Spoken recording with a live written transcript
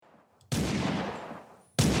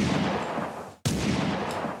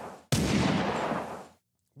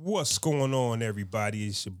What's going on, everybody?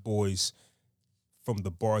 It's your boys from the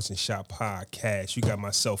Bars and Shop Podcast. You got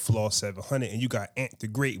myself, Flaw 700, and you got Ant the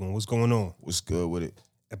Great One. What's going on? What's good with it?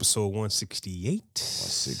 Episode 168.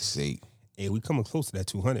 168. Hey, we coming close to that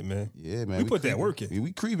 200, man. Yeah, man. We put that work in.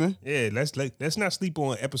 We creeping. Yeah, let's not sleep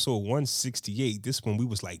on episode 168. This one we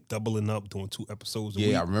was like doubling up, doing 2 episodes a week.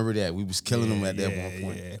 Yeah, I remember that. We was killing them at that one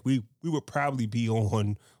point. Yeah. We would probably be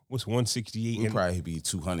on what's 168. We'd probably be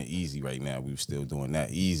 200 easy right now. We were still doing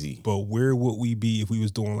that easy. But where would we be if we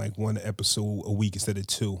was doing like 1 episode a week instead of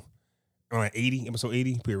 2? Around 80, episode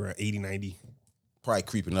 80? Probably around 80, 90. Probably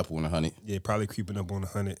creeping up on 100. Yeah, probably creeping up on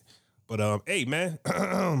 100. But hey, man,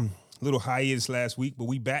 little hiatus last week, but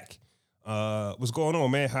we back. What's going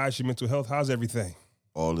on, man? How's your mental health? How's everything?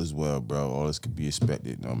 All is well, bro. All this could be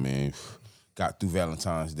expected. You know what I mean? Got through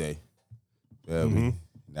Valentine's Day.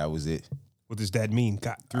 That was it. What does that mean?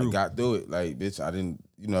 Got through? I got through it. Like, bitch, I didn't,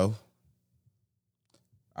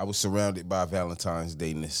 I was surrounded by Valentine's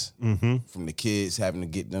Day-ness. From the kids having to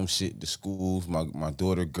get them shit to schools, my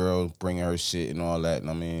daughter, girl, bring her shit and all that. And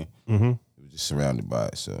I mean, it was just surrounded by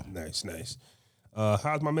it. So Nice.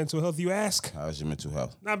 How's my mental health, you ask? how's your mental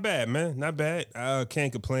health? Not bad, man. Not bad. I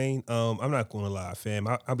can't complain. I'm not going to lie, fam.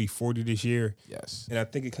 I'll be 40 this year. Yes. And I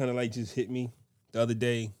think it kind of like just hit me the other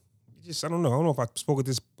day. I don't know if I spoke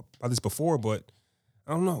about this before, but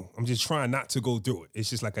I don't know. I'm just trying not to go through it. It's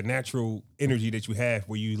just like a natural energy that you have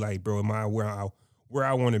where you like, bro, am I where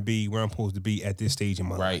I want to be, where I'm supposed to be at this stage in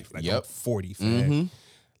my life? Like, I'm 40, fam.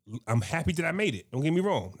 I'm happy that I made it. Don't get me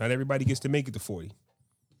wrong. Not everybody gets to make it to 40.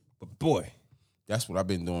 But boy, That's what I've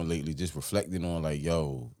been doing lately, just reflecting on like,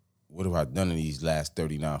 yo, what have I done in these last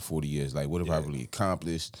 39, 40 years? Like, what have I really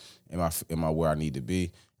accomplished? Am I where I need to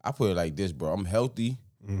be? I put it like this, bro. I'm healthy.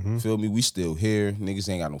 Feel me? We still here. Niggas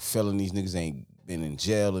ain't got no felonies. Niggas ain't been in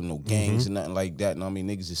jail and no gangs and nothing like that. And I mean,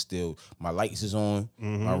 niggas is still, my lights is on,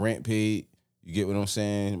 my rent paid. You get what I'm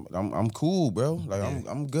saying? I'm cool, bro. Like,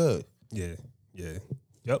 I'm good. yeah.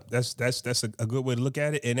 Yep, that's a good way to look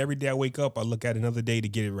at it. And every day I wake up, I look at another day to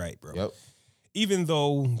get it right, bro. Yep. Even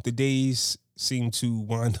though the days seem to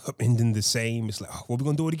wind up ending the same, it's like, we're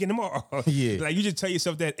gonna do it again tomorrow. Yeah. Like, you just tell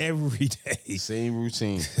yourself that every day. Same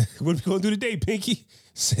routine. What are we gonna do today, Pinky?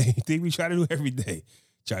 Same thing we try to do every day.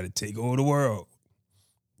 Try to take over the world.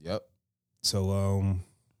 Yep. So,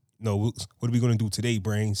 no, what are we gonna do today,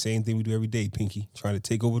 Brain? Same thing we do every day, Pinky. Trying to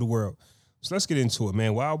take over the world. So let's get into it,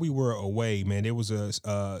 man. While we were away, man, there was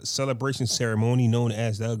a celebration ceremony known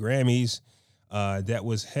as the Grammys that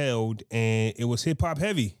was held, and it was hip hop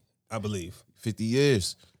heavy, I believe. 50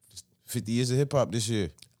 years. 50 years of hip hop this year.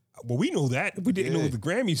 Well, we know that. We didn't know Yeah. if the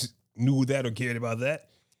Grammys knew that or cared about that.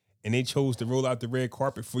 And they chose to roll out the red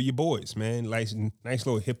carpet for your boys, man. Nice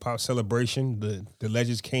little hip hop celebration. The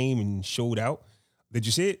legends came and showed out. Did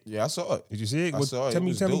you see it? Yeah, I saw it. Did you see it? I saw it. Tell It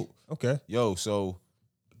me. was Tell me. dope. Okay. Yo, so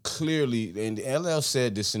clearly, and LL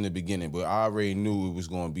said this in the beginning, but I already knew it was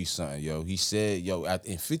going to be something, yo. He said, yo,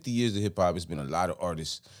 in 50 years of hip-hop, it's been a lot of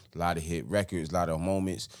artists, a lot of hit records, a lot of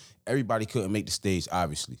moments. Everybody couldn't make the stage,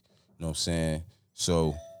 obviously. You know what I'm saying?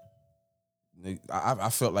 So I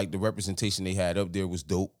felt like the representation they had up there was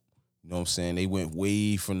dope. You know what I'm saying? They went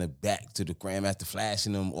way from the back to the Grandmaster Flash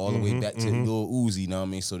and them all the way back to Lil Uzi, you know what I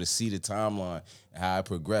mean? So to see the timeline and how it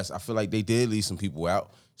progressed, I feel like they did leave some people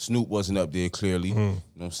out. Snoop wasn't up there, clearly. You know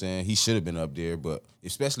what I'm saying? He should have been up there, but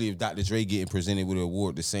especially if Dr. Dre getting presented with an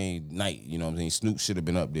award the same night, you know what I'm saying? Snoop should have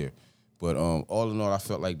been up there. But all in all, I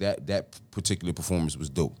felt like that particular performance was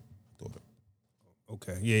dope.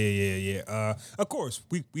 Okay. Yeah. Of course,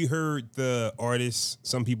 we heard the artists.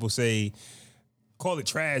 Some people say call it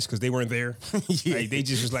trash because they weren't there. Like, they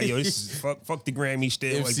just was like, yo, this is fuck the Grammy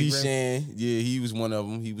still. MC like the Shan, yeah, he was one of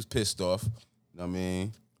them. He was pissed off. You know what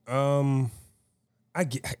I mean? I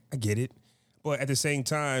get it, but at the same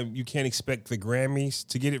time, you can't expect the Grammys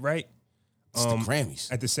to get it right. It's the Grammys.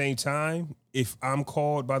 At the same time, if I'm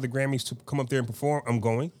called by the Grammys to come up there and perform, I'm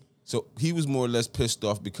going. So he was more or less pissed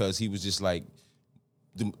off because he was just like,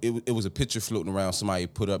 it was a picture floating around somebody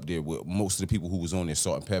put up there with most of the people who was on there,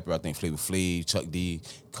 Salt and Pepper, I think Flavor Flav, Chuck D,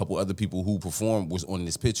 a couple other people who performed was on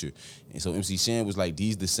this picture. And so MC Shan was like,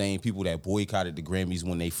 these the same people that boycotted the Grammys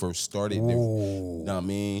when they first started. You know what I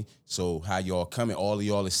mean? So how y'all coming? All of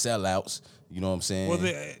y'all is sellouts. You know what I'm saying?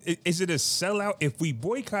 Well, is it a sellout? If we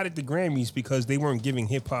boycotted the Grammys because they weren't giving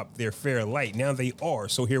hip hop their fair light, now they are.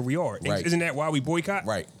 So here we are. Right. Isn't that why we boycott?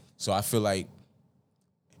 Right. So I feel like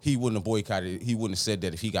he wouldn't have boycotted it. He wouldn't have said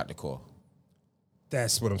that if he got the call.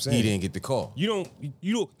 That's what I'm saying. He didn't get the call. You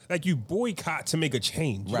don't like, you boycott to make a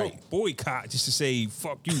change. You Right. don't boycott just to say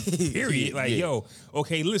fuck you. Period. Like, Yeah. yo,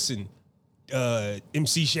 okay, listen,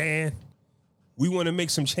 MC Shan, we want to make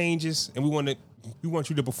some changes and we want to we want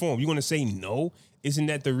you to perform. You're gonna say no? Isn't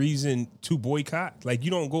that the reason to boycott? Like,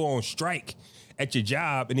 you don't go on strike at your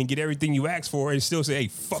job and then get everything you ask for and still say, hey,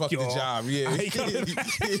 fuck y'all. the job, yeah.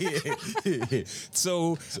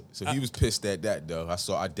 So he was pissed at that though.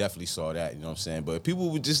 I definitely saw that, you know what I'm saying? But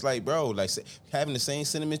people were just like, bro, like having the same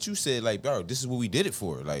sentiment you said, like, bro, this is what we did it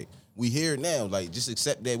for. Like, we here now. Like, just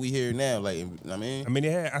accept that we here now. Like, you know what I mean?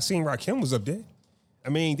 I seen Rakim was up there. I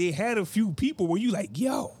mean, they had a few people where you like,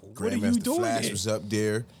 yo, what are you doing? Flash there? was up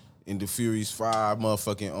there in the Furious 5,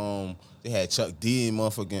 motherfucking they had Chuck D and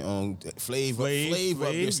motherfucking Flavor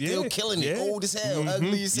up there, still killing it. Old as hell,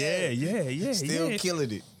 ugly as hell. Yeah. Still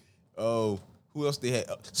killing it. Oh, who else they had?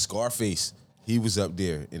 Scarface. He was up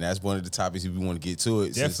there, and that's one of the topics if we want to get to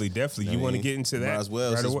it. Definitely. You want to get into that? Might as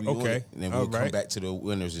well. Right away? Okay. And then we'll come back to the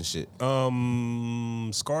winners and shit.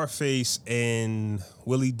 Scarface and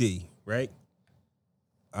Willie D, right?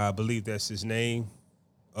 I believe that's his name,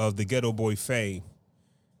 of the Ghetto Boy fame.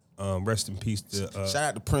 Rest in peace to shout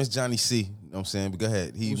out to Prince Johnny C. You know what I'm saying? But go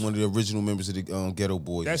ahead. He's one of the original members of the Ghetto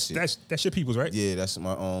Boys. That's your people's, right? Yeah, that's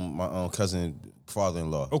my cousin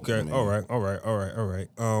father-in-law. Okay, you know, all right.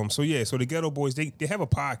 So the Ghetto Boys, they have a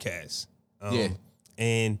podcast.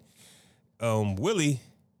 And Willie,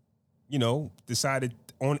 decided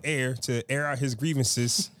on air to air out his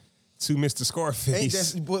grievances to Mr.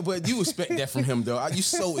 Scarface. But you expect that from him, though. You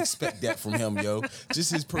so expect that from him, yo.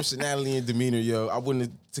 Just his personality and demeanor, yo. I wouldn't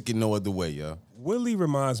have took it no other way, yo. Willie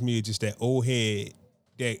reminds me of just that old head,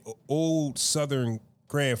 that old Southern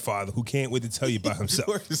grandfather who can't wait to tell you about himself.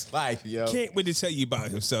 Word is life, yo. Can't wait to tell you about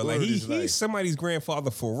himself. Like he's somebody's grandfather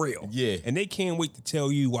for real. Yeah. And they can't wait to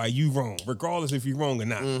tell you why you wrong, regardless if you're wrong or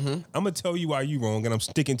not. I'm gonna tell you why you wrong, and I'm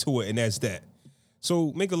sticking to it, and that's that.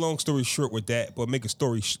 So make a long story short with that, but make a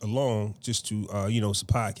story long just to, it's a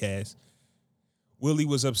podcast. Willie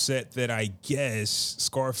was upset that I guess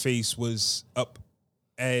Scarface was up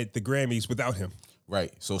at the Grammys without him.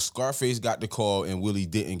 Right. So Scarface got the call and Willie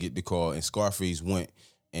didn't get the call, and Scarface went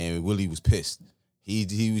and Willie was pissed. He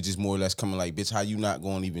was just more or less coming like, bitch, how you not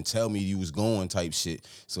going to even tell me you was going type shit.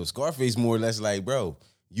 So Scarface more or less like, bro,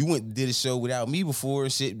 you went and did a show without me before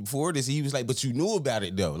and shit. Before this, he was like, but you knew about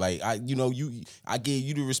it though. Like I gave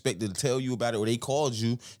you the respect to tell you about it, or they called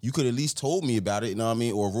you. You could at least told me about it, you know what I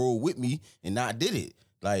mean, or roll with me and not did it.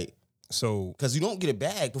 Like, so because you don't get a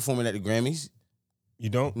bag performing at the Grammys. You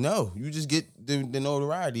don't? No, you just get the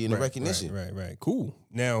notoriety and the recognition. Right. Cool.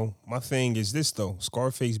 Now, my thing is this though: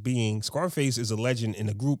 Scarface is a legend in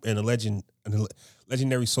a group and a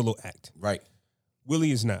legendary solo act. Right.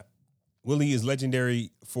 Willie is not. Willie is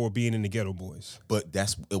legendary for being in the Ghetto Boys. But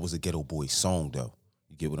it was a Ghetto Boys song though.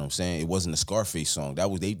 You get what I'm saying? It wasn't a Scarface song.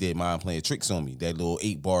 They did Mind Playing Tricks on Me. That little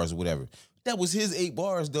 8 bars or whatever. That was his 8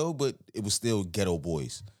 bars though, but it was still Ghetto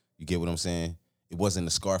Boys. You get what I'm saying? It wasn't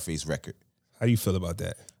a Scarface record. How do you feel about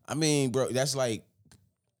that? I mean, bro, that's like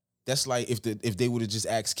if they would have just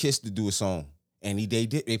asked Kiss to do a song. And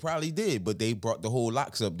they probably did, but they brought the whole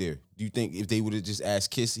Locks up there. Do you think if they would have just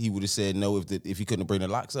asked Kiss, he would have said no if he couldn't bring the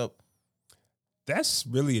Locks up? That's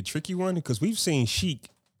really a tricky one because we've seen Sheik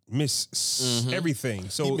miss everything.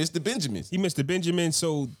 So he missed the Benjamins.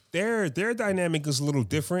 So their dynamic is a little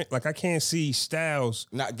different. Like I can't see Styles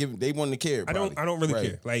not giving. They wouldn't care. Probably. I don't really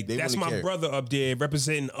care. Like that's my brother up there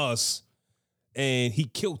representing us, and he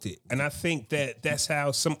killed it. And I think that's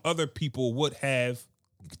how some other people would have.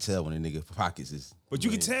 You could tell when a nigga pockets is. But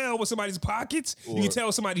you can tell what somebody's pockets. You can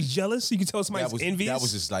tell somebody's jealous. You can tell somebody's envious. That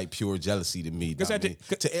was just like pure jealousy to me.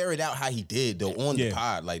 To air it out how he did though on the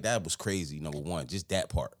pod, like that was crazy. Number one, just that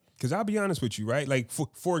part. Because I'll be honest with you, right? Like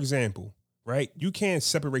for example, right? You can't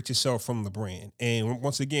separate yourself from the brand. And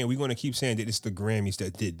once again, we're going to keep saying that it's the Grammys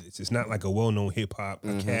that did this. It's not like a well-known hip-hop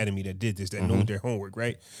academy that did this, that know their homework,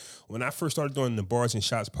 right? When I first started doing the Bars and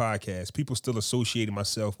Shots podcast, people still associated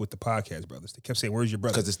myself with the Podcast Brothers. They kept saying, where's your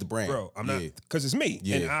brother? Because it's the brand. Bro, I'm not, because it's me.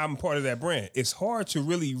 Yeah. And I'm part of that brand. It's hard to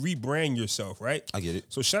really rebrand yourself, right? I get it.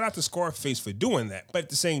 So shout out to Scarface for doing that. But at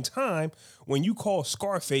the same time, when you call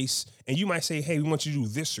Scarface and you might say, hey, we want you to do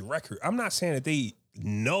this record, I'm not saying that they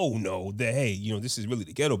know that, hey, this is really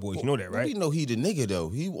the Ghetto Boys. You know that, right? We know he the nigga though.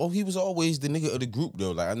 He was always the nigga of the group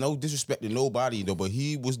though. Like I know disrespect to nobody though, but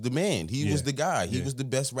he was the man. He was the guy. He was the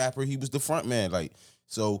best rapper. He was the front man. Like,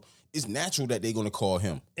 so it's natural that they're gonna call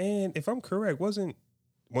him. And if I'm correct,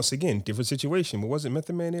 once again different situation, but wasn't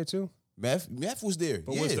Method Man there too? Meth was there.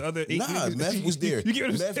 But what's the other 8 Nah, niggas? Meth was there. You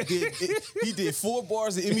get what I'm Meth he did 4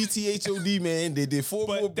 bars of METHOD, man. They did 4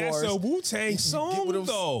 more But bars. that's a Wu-Tang song,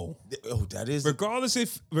 though. Oh, that is. Regardless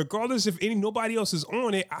if nobody else is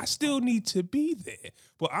on it, I still need to be there.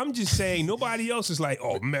 But I'm just saying, nobody else is like,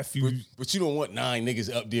 oh, Meth, But you don't want 9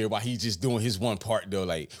 niggas up there while he just doing his one part though.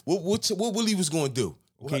 Like, what Willie was going to do?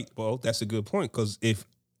 Okay, well, that's a good point, because if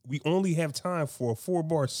we only have time for a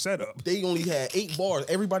 4-bar setup, They only had 8 bars.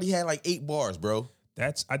 Everybody had like 8 bars, bro.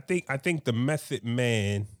 I think the Method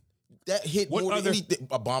Man. That hit What more other- than anything.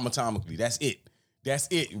 A bomb atomically. That's it. That's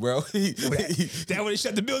it, bro. That when they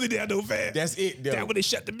shut the building down, though, fam. That's it, though. That when they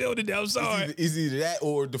shut the building down. I'm sorry, It's either that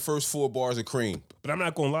or the first 4 bars of Cream. but I'm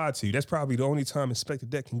not gonna lie to you. That's probably the only time Inspector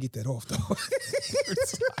Deck can get that off, though.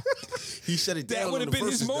 He shut it down. That on would've the been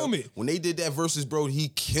his verses, though. moment. When they did that versus, bro, he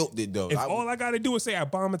killed it though. If all I gotta do is say I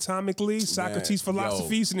bomb atomically, Socrates yo.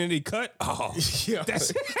 philosophies, and then they cut. Oh, Yo.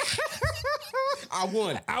 that's I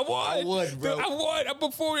won. I won, bro. I won. I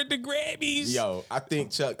performed at the Grammys. Yo, I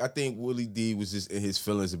think Willie D was just in his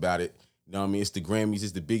feelings about it. You know what I mean? It's the Grammys.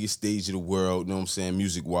 It's the biggest stage of the world. You know what I'm saying?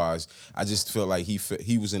 Music wise, I just felt like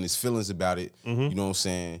he was in his feelings about it. Mm-hmm. You know what I'm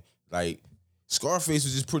saying? Like Scarface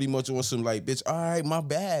was just pretty much on some like, bitch, all right, my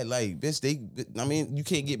bad. Like, bitch, I mean, you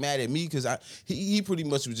can't get mad at me because he pretty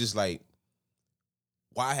much was just like,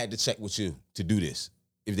 why I had to check with you to do this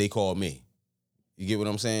if they called me. You get what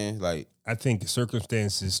I'm saying? Like, I think the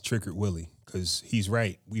circumstances triggered Willie, because he's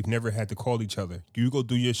right. We've never had to call each other. You go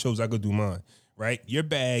do your shows, I go do mine. Right? Your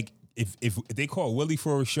bag. If they call Willie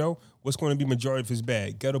for a show, what's going to be majority of his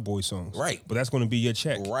bag? Ghetto Boy songs. Right. But that's going to be your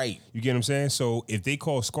check. Right. You get what I'm saying? So if they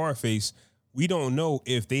call Scarface, we don't know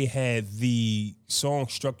if they had the song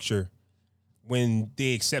structure when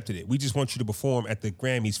they accepted it. We just want you to perform at the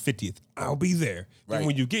Grammys 50th. I'll be there. Right. Then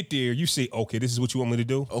when you get there, you say, okay, this is what you want me to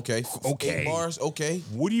do? okay, Okay. 8 bars, okay.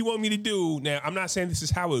 What do you want me to do? Now, I'm not saying this is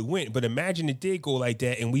how it went, but imagine it did go like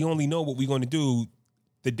that and we only know what we're going to do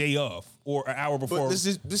the day of or an hour before. But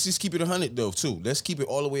let's just keep it 100 though too. Let's keep it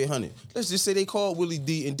all the way 100. Let's just say they called Willie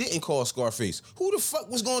D and didn't call Scarface. Who the fuck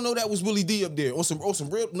was gonna know that was Willie D up there? On some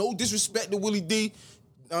real, no disrespect to Willie D.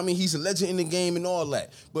 I mean, he's a legend in the game and all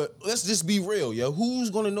that. But let's just be real, yo.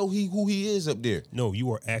 Who's gonna know who he is up there? No,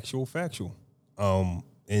 you are actual factual.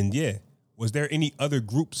 And yeah, was there any other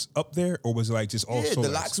groups up there, or was it like just all Yeah, solos?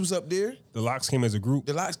 the Locks was up there. The Locks came as a group,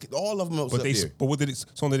 The Locks, all of them was but up they there. but what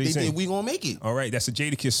song did they They sing? did We Gonna Make It. All right, that's a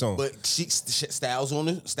Jadakiss song. But Styles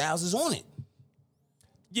is on it.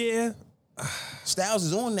 yeah, Styles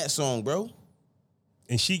is on that song, bro.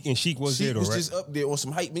 and Sheik was there Sheik though, was right? just up there on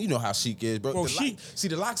some hype. You know how Sheik is, bro. Well,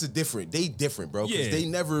 The Locks are different. They different, bro. Because Yeah. they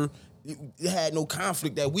never had no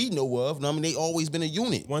conflict that we know of. I mean, they always been a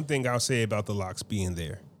unit. One thing I'll say about the Locks being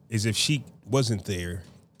there is if Sheik wasn't there,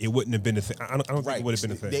 it wouldn't have been a thing. I don't think it would have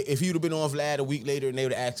been a thing. If he would have been on Vlad a week later and they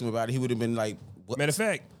would have asked him about it, he would have been like, what? Matter of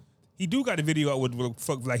fact, he do got a video out with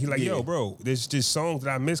fuck like he like, Yeah. yo, bro, there's just songs that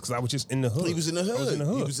I missed because I was just in the hood. He was in the hood. I was in the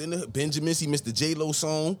hood. He was in the hood. Benjamin, he missed the J-Lo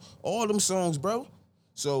song. All them songs, bro.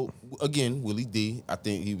 So, again, Willie D, I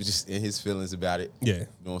think he was just in his feelings about it. Yeah. You know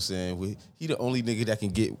what I'm saying? He the only nigga that can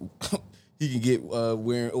get... He can get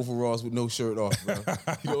wearing overalls with no shirt off, bro.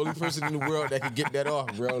 He the only person in the world that can get that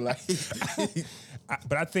off, bro. Like,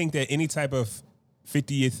 But I think that any type of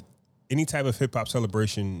 50th, any type of hip hop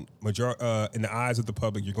celebration, in the eyes of the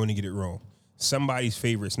public, you're going to get it wrong. Somebody's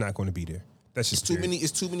favorite's not going to be there. That's just too period. many.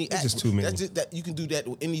 It's too many. It's just too many. That's just, that you can do that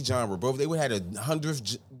with any genre, bro. If they would have had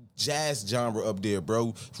 100th jazz genre up there,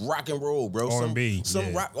 bro. Rock and roll, bro. R&B, Some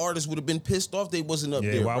yeah. rock artists would have been pissed off they wasn't up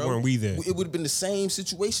Yeah, there. why bro. weren't we there? It would have been the same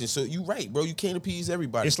situation. So you right, bro. You can't appease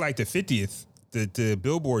everybody. It's like the 50th, the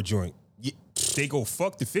Billboard joint. Yeah. They go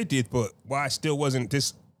fuck the 50th, but why still wasn't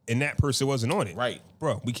this and that person wasn't on it? Right.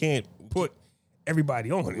 Bro, we can't put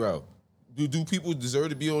everybody on it. Bro. Do people deserve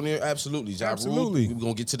to be on there? Absolutely. Ja Rule, Absolutely. we're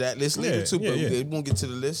going to get to that list later, too. But we won't get to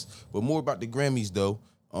the list. But more about the Grammys, though.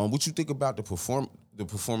 What you think about the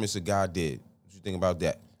performance that God did? What you think about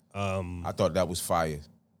that? I thought that was fire.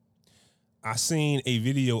 I seen a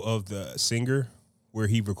video of the singer where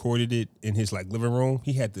he recorded it in his like living room.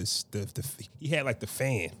 He had he had like the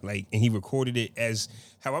fan, like, and he recorded it as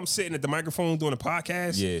how I'm sitting at the microphone doing a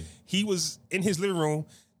podcast. Yeah. He was in his living room.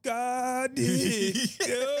 God did.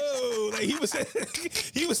 Yo, like he was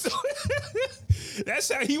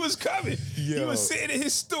that's how he was coming. He Yo. was sitting in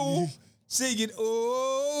his stool singing,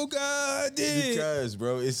 "Oh God did." Because,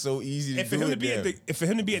 bro, it's so easy to And for do him it to be there. at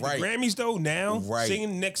the Right. Grammys though, now Right.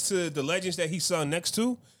 singing next to the legends that he sung next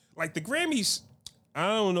to, like the Grammys, I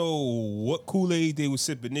don't know what Kool-Aid they were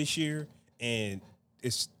sipping this year, and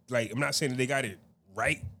it's like I'm not saying that they got it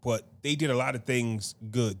right, but they did a lot of things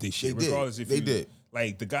good this year. They did. Regardless if They you did.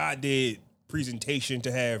 Like the God did presentation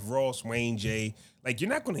to have Ross, Wayne, Jay. Like you're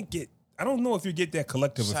not gonna get. I don't know if you get that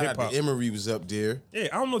collective of Shout hip out hop. to Emery was up there. Yeah,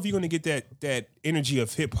 I don't know if you're gonna get that energy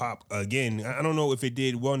of hip hop again. I don't know if it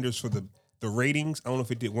did wonders for the ratings. I don't know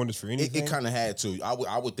if it did wonders for anything. It kind of had to.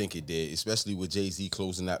 I would think it did, especially with Jay-Z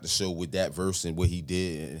closing out the show with that verse and what he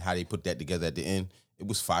did and how they put that together at the end. It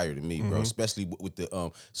was fire to me, bro. Especially with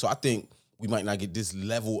the So I think we might not get this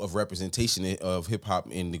level of representation of hip hop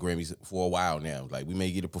in the Grammys for a while now. Like we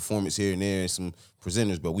may get a performance here and there and some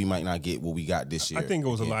presenters, but we might not get what we got this year. I think it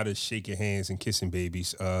was a lot of shaking hands and kissing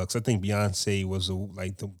babies. Because I think Beyonce was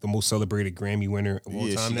the most celebrated Grammy winner of all time.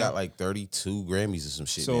 Yeah, she now. got like 32 Grammys or some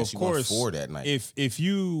shit. So man. of She course, won 4 that night. If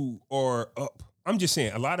you are up, I'm just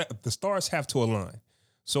saying, a lot of the stars have to align.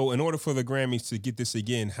 So in order for the Grammys to get this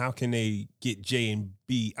again, how can they get J and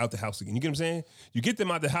B out the house again? You get what I'm saying? You get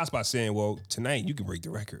them out the house by saying, well, tonight you can break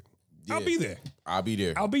the record. Yeah. I'll be there. I'll be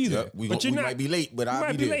there. I'll be there. Yep. We not, might be late, but I'll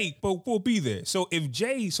might be be there. late, but we'll be there. So if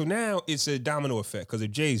Jay, so now it's a domino effect because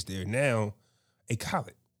if Jay's there, now, hey,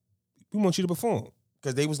 Khaled, we want you to perform.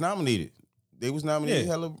 Because they was nominated. They was nominated.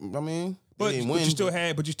 Yeah. Hella, I mean, But, they didn't but win. you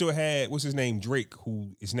still had, what's his name, Drake,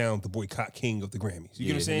 who is now the boycott king of the Grammys. You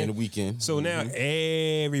get what I'm saying? In the weekend. So now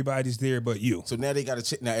everybody's there but you. So now they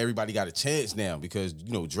got now everybody got a chance now because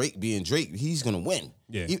Drake being Drake, he's gonna win.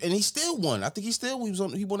 Yeah. And he still won. I think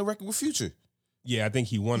he won a record with Future. Yeah, I think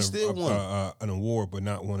he won, still won. An award, but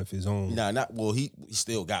not one of his own. Nah, not well. He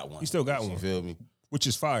still got one. He still got You one, feel me? which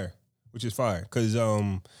is fire. Because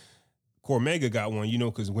Cormega got one,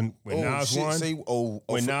 because when Nas won,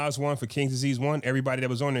 when Nas won for King's Disease 1, everybody that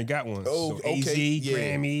was on there got one. Oh, so AZ, okay, yeah.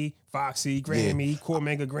 Grammy, Foxy, Grammy,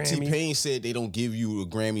 Cormega, Grammy. T-Pain said they don't give you a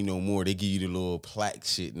Grammy no more. They give you the little plaque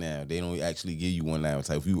shit now. They don't actually give you one now. It's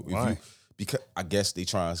like Why? Because I guess they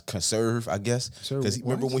try to conserve. I guess because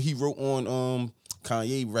remember when he wrote on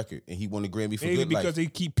Kanye record and he won the Grammy for Maybe Good because Life. they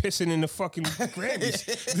keep pissing in the fucking Grammys.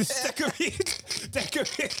 that could be.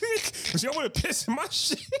 Because y'all want to piss in my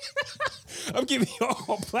shit. I'm giving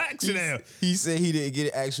y'all plaques now. He said he didn't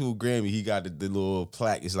get an actual Grammy. He got the little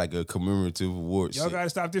plaque. It's like a commemorative award. Y'all shit. gotta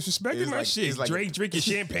stop disrespecting It's my like- shit. it's like- Drake drinking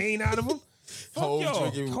champagne out of them. Fuck Hov y'all.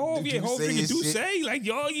 drinking Hov Douce drinking and Douce. shit. Like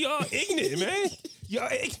y'all ignorant, man. Y'all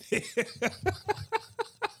ignorant.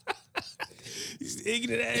 These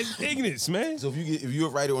ignorant ass ignorance, man. So if you're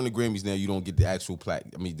a writer on the Grammys now, you don't get the actual plaque.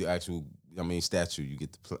 Statue. You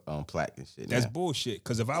get the plaque and shit. That's now. bullshit.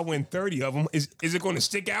 Because if I win 30 of them, is it going to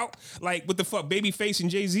stick out? Like what the fuck Babyface and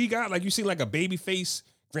Jay-Z got? Like you see like a Babyface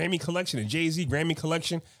Grammy collection, a Jay-Z Grammy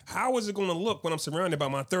collection. How is it going to look when I'm surrounded by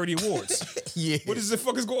my 30 awards? Yeah. What is the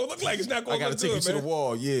fuck is going to look like? It's not going to I look gotta take good, you to man. the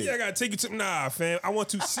wall. Yeah. Yeah, I gotta take you to fam. I want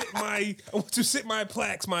to sit my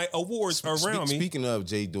plaques, my awards around me. Speaking of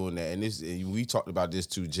Jay doing that, and we talked about this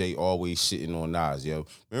too. Jay always shitting on Nas, yo.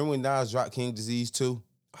 Remember when Nas dropped King Disease 2?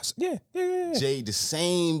 Yeah. Jay, the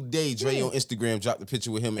same day, Dre Yeah. on Instagram dropped a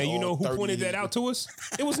picture with him. And you know who 30 pointed that years- out to us?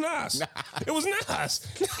 It was Nas. It was Nas.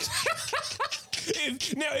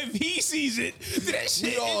 If he sees it, that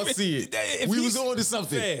shit. We all see it. If We he was see- on to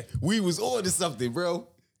something. Man. We was on to something, bro.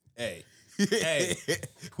 Hey.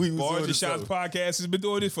 We was Bars on and to Shots something. podcast has been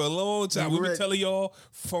doing this for a long time. We've been Correct. telling y'all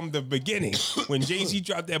from the beginning when Jay-Z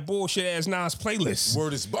dropped that bullshit ass Nas playlist.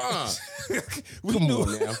 Word is bond. We Come knew.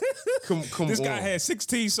 on now. Come This on. guy had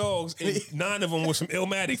 16 songs and 9 of them was from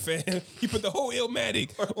Illmatic, fam. He put the whole Illmatic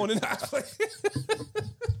on the Nas playlist.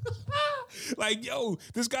 Like, yo,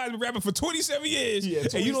 this guy's been rapping for 27 years. Yeah,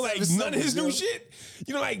 and you don't like 27 none of his summers, new yo. shit?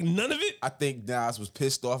 You don't like none of it? I think Nas was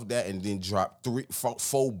pissed off that and then dropped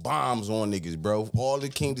 4 bombs on niggas, bro. All the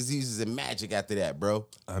King Diseases and Magic after that, bro.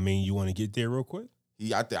 I mean, you want to get there real quick?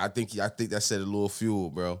 I think that set a little fuel,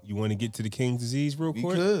 bro. You want to get to the King's Disease real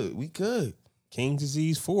quick? We could. King's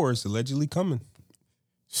Disease 4 is allegedly coming.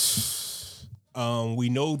 We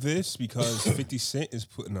know this because 50 Cent is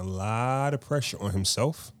putting a lot of pressure on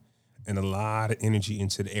himself and a lot of energy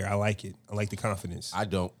into the air. I like it. I like the confidence. I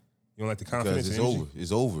don't. You don't like the confidence? Because it's and energy? over.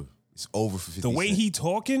 It's over. It's over for 50 The way Cent.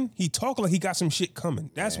 he talk like he got some shit coming.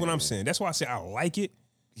 That's what I'm saying. That's why I say I like it.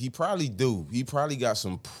 He probably do. He probably got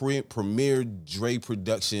some premier Dre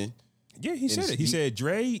production. Yeah, he said it. He said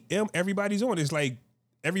Dre, everybody's on. It's like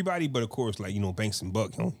everybody, but of course, like, Banks and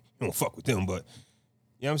Buck, you don't fuck with them, but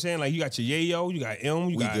you know what I'm saying? Like, you got your Yayo, you got M,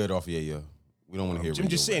 you We got. good off yeah. We don't want to hear. I'm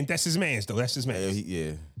just saying that's his man's though. That's his man.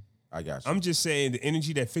 Yeah, I got you. I'm just saying the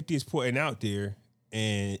energy that 50 is putting out there,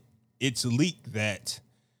 and it's leaked that,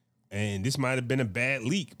 and this might have been a bad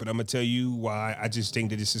leak, but I'm gonna tell you why I just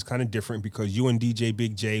think that this is kind of different because you and DJ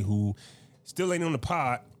Big J, who still ain't on the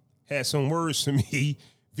pod, had some words for me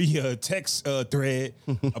via text thread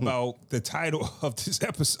about the title of this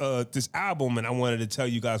episode, this album, and I wanted to tell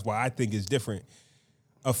you guys why I think it's different.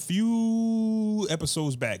 A few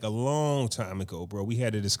episodes back, a long time ago, bro, we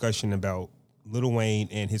had a discussion about Lil Wayne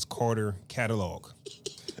and his Carter catalog.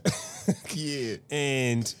 Yeah.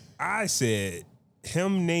 And I said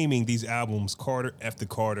him naming these albums Carter after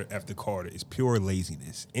Carter after Carter is pure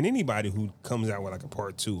laziness. And anybody who comes out with like a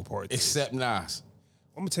part 2 or part 3. Except Nas.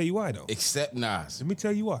 I'm gonna tell you why though. Except Nas. Let me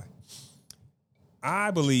tell you why.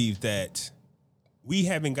 I believe that we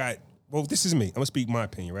haven't got, well, this is me. I'm gonna speak my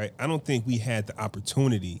opinion, right? I don't think we had the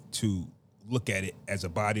opportunity to look at it as a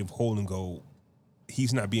body of whole and go,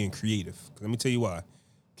 he's not being creative. Let me tell you why.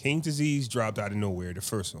 King Disease dropped out of nowhere, the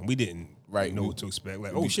first one. We didn't know what to expect.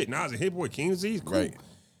 Like, oh shit, Nas a Hit Boy, King Disease? Cool. Right.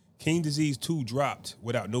 King Disease 2 dropped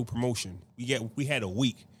without no promotion. We had a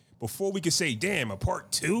week. Before we could say, damn, a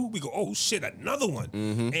part 2, we go, oh shit, another one.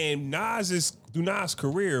 Mm-hmm. And Nas'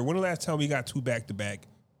 career, when the last time we got 2 back-to-back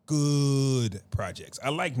good projects? I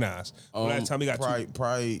like Nas. When the last time we got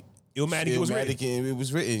probably Illmatic, it was written. And it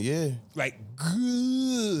was written, yeah. Like,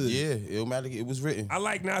 good. Yeah, Illmatic, it was written. I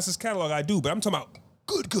like Nas' catalog, I do, but I'm talking about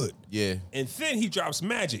good. Yeah. And then he drops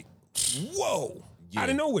Magic. Whoa. Yeah. Out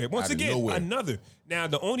of nowhere. Once again, another. Now,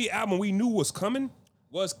 the only album we knew was coming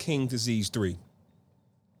was King Disease 3.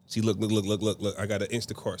 See, look. I got an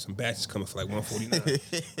Instacart. Some batches coming for like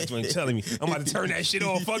 $149. That's what you're telling me. I'm about to turn that shit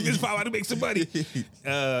off. Fuck this, I'm about to make some money.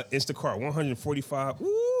 Instacart, $145.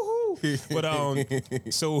 Woohoo.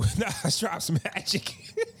 But so Nas drops Magic.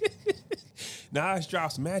 Nas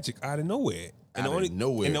drops Magic out of nowhere. And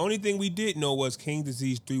the only thing we did know was King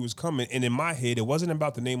Disease 3 was coming. And in my head, it wasn't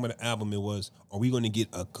about the name of the album. It was, are we going to get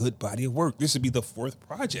a good body of work? This would be the 4th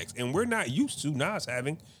project. And we're not used to Nas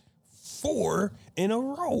having 4 in a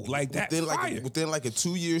row like that. Within like a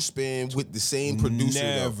 2-year span with the same producer.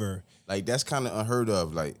 Never. Like, that's kind of unheard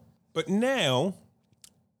of. Like, but now,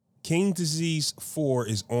 King Disease 4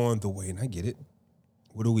 is on the way. And I get it.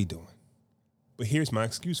 What are we doing? But here's my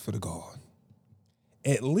excuse for the God.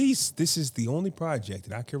 At least this is the only project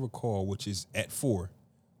that I can recall, which is at 4,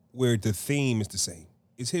 where the theme is the same.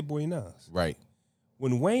 It's Hit Boy Nas. Right.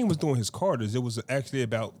 When Wayne was doing his Carters, it was actually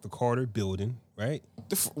about the Carter building, right?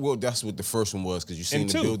 Well, that's what the first one was, because you seen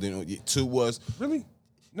the building. 2 was. Really?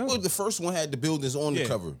 No. Well, the first one had the buildings on the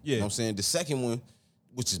cover. Yeah. You know what I'm saying? The second one,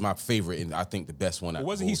 which is my favorite and I think the best one.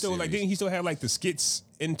 Wasn't he still didn't he still have like the skits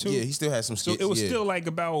in 2? Yeah, he still had some skits. So it was still like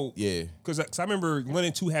about, yeah. Because I remember 1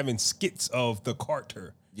 and 2 having skits of the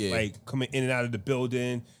Carter. Yeah. Like coming in and out of the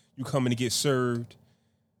building, you coming to get served.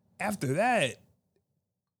 After that,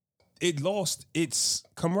 it lost its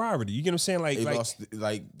camaraderie. You get what I'm saying? Like it lost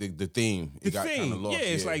the theme. It got kind of lost. Yeah,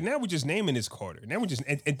 it's like now we're just naming this Carter. Now we're just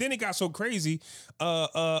and then it got so crazy.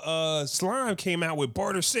 Slime came out with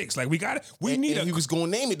Barter 6. Like he was going to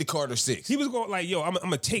name it the Carter 6. He was going like, yo, I'm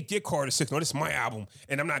gonna take your Carter 6. No, this is my album,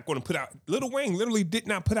 and I'm not going to put out. Lil Wayne literally did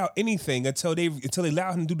not put out anything until they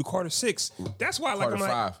allowed him to do the Carter 6. That's why Carter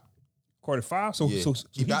 5. Carter 5. So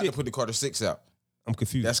he got to put the Carter 6 out. I'm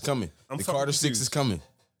confused. That's coming. The Carter 6 is coming.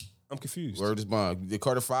 I'm confused. Word is bond. The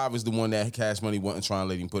Carter 5 is the one that Cash Money wasn't trying to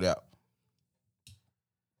let him put out.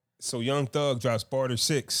 So Young Thug drops Barter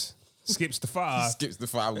 6, skips the 5. He skips the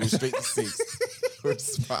 5, goes straight to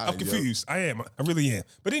 6. I'm confused. Yo. I really am.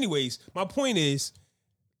 But anyways, my point is,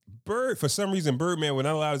 for some reason, Birdman would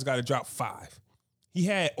not allow this guy to drop 5. He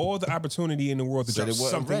had all the opportunity in the world to drop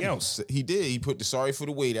something else. He did. He put the Sorry for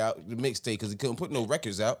the Wait out, the mixtape, because he couldn't put no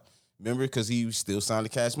records out. Remember, because he still signed the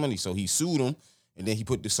Cash Money. So he sued him. And then he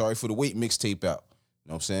put the Sorry for the Wait mixtape out. You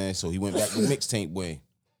know what I'm saying? So he went back to mixtape way.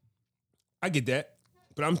 I get that.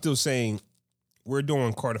 But I'm still saying we're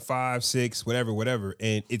doing Carter 5, 6, whatever,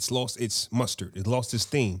 and it's lost its mustard. It lost its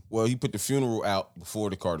theme. Well, he put the Funeral out before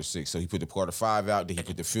the Carter 6. So he put the Carter 5 out, then he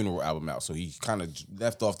put the Funeral album out. So he kind of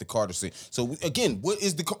left off the Carter 6. So again, what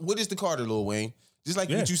is the Carter, Lil Wayne? Just like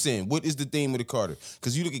what you saying, what is the theme of the Carter?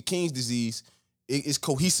 Because you look at King's Disease, it's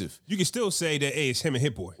cohesive. You can still say that, hey, it's him and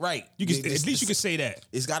Hit Boy. Right. You can at least you can say that.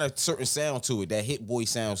 It's got a certain sound to it, that Hit Boy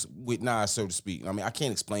sounds with Nas, so to speak. I mean, I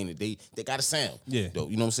can't explain it. They got a sound. Yeah. Though,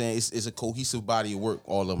 you know what I'm saying? It's a cohesive body of work,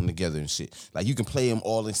 all of them together and shit. Like, you can play them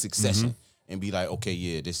all in succession and be like, okay,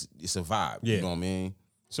 yeah, it's a vibe. Yeah. You know what I mean?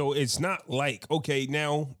 So it's not like, okay,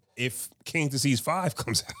 now if King Disease 5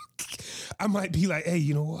 comes out, I might be like, hey,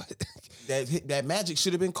 you know what? That Magic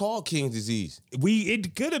should have been called King Disease.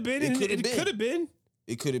 It could have been. It could have been.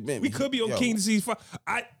 It could have been. We could be on King Disease 5.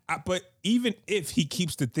 But even if he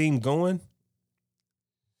keeps the theme going,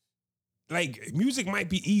 like, music might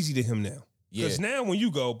be easy to him now. Because now when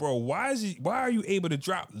you go, bro, why are you able to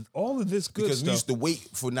drop all of this good stuff? Because we used to wait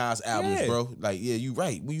for Nas albums, bro. Like, yeah, you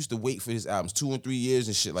right. We used to wait for his albums 2 and 3 years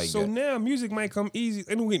and shit like that. So now music might come easy.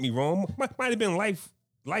 And don't get me wrong, might have been life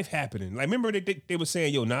life happening. Like, remember they were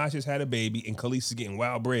saying, yo, Nas just had a baby and Khalees is getting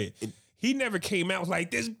wild bread. He never came out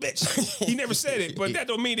like this bitch. He never said it, but that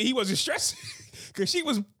don't mean that he wasn't stressing because she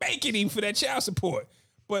was banking him for that child support.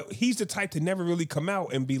 But he's the type to never really come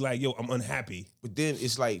out and be like, yo, I'm unhappy. But then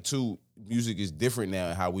it's like, too, music is different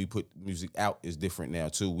now. How we put music out is different now,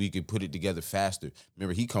 too. We can put it together faster.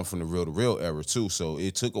 Remember, he come from the Real to Real era, too, so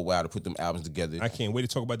it took a while to put them albums together. I can't wait to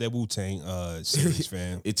talk about that Wu-Tang series,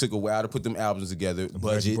 fam. It took a while to put them albums together.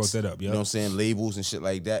 Budgets, you brought that up, you know what I'm saying? Labels and shit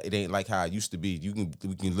like that. It ain't like how it used to be.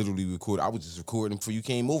 We can literally record. I was just recording before you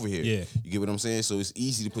came over here. Yeah. You get what I'm saying? So it's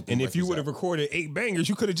easy to put them And if you would have out. recorded 8 bangers,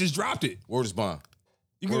 you could have just dropped it. Word is bond.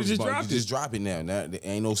 You could have just dropped it. Just drop it now. Now there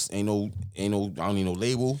ain't no. I don't need no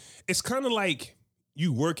label. It's kind of like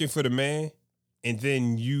you working for the man and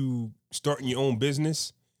then you starting your own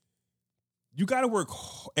business. You got to work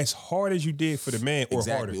as hard as you did for the man or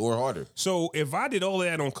Exactly, harder. or harder. So if I did all of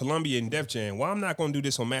that on Columbia and Def Jam, why I'm not going to do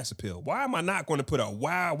this on Mass Appeal? Why am I not going to put a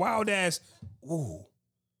wild ass? Ooh.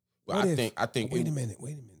 But I think. Wait a minute.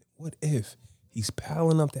 What if he's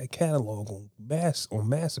piling up that catalog on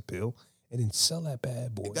Mass Appeal and then sell that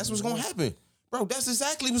bad boy? That's what's gonna happen, bro. That's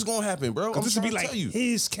exactly what's gonna happen, bro. I'm this would trying be to like tell you.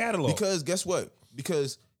 his catalog. Because guess what?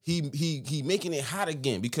 Because he making it hot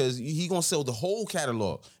again. Because he gonna sell the whole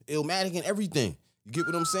catalog, Illmatic and everything. You get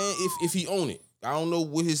what I'm saying? If he own it, I don't know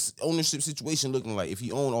what his ownership situation looking like. If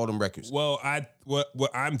he own all them records, Well,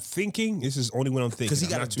 what I'm thinking. This is only what I'm thinking. because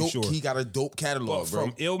He got a dope catalog, bro.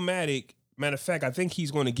 From Illmatic. Matter of fact, I think he's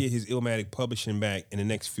going to get his Illmatic publishing back in the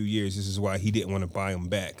next few years. This is why he didn't want to buy them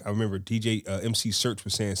back. I remember DJ MC Search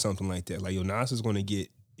was saying something like that. Like, yo, Nas is going to get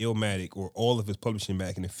Illmatic or all of his publishing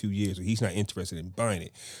back in a few years, or he's not interested in buying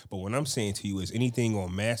it. But what I'm saying to you is anything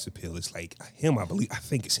on Mass Appeal, it's like him, I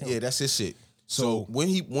think it's him. Yeah, that's his shit. So when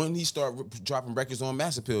he start dropping records on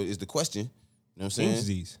Mass Appeal is the question. You know what I'm saying? King's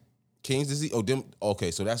Disease. King's Disease. Oh, them. Okay,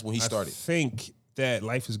 so that's when he started. I think that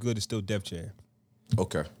Life is Good is still Def Jam.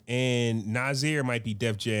 Okay. And Nasir might be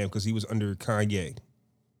Def Jam because he was under Kanye.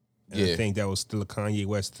 And Yeah. I think that was still a Kanye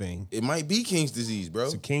West thing. It might be King's Disease, bro.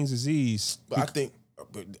 So King's Disease. But I think,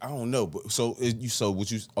 but I don't know. But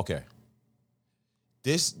okay?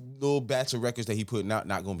 This little batch of records that he putting out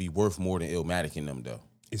not gonna be worth more than Illmatic in them though.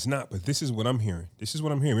 It's not, but this is what I'm hearing.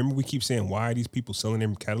 Remember, we keep saying, why are these people selling their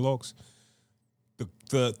catalogs?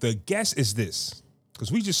 The guess is this,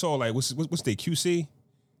 because we just saw like what's their QC?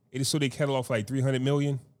 They just sold their catalog for like 300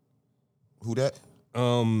 million. Who that?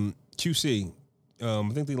 QC. I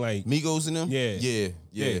think they like Migos in them.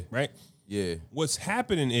 Yeah, right. Yeah. What's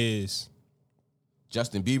happening is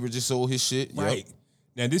Justin Bieber just sold his shit. right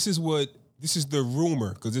now. This is the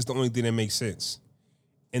rumor because it's the only thing that makes sense.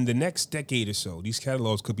 In the next decade or so, these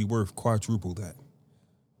catalogs could be worth quadruple that.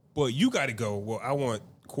 But you got to go, well, I want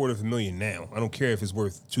 $250,000 now. I don't care if it's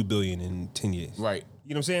worth $2 billion in 10 years. Right.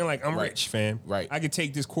 You know what I'm saying? Like, I'm Right. rich, fam. Right. I could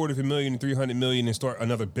take this $250,000 and $300 million and start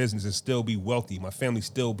another business and still be wealthy. My family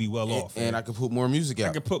still be well off. And I could put more music out.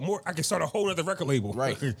 I could start a whole other record label.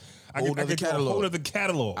 Right. I could do a whole other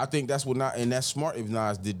catalog. I think that's that's smart if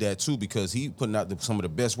Nas did that too, because he putting out some of the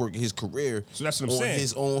best work in his career. So that's what I'm on saying.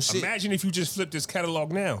 His own shit. Imagine if you just flipped this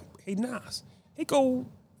catalog now. Hey, Nas, hey, go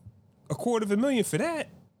 $250,000 for that.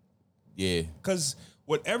 Yeah. Because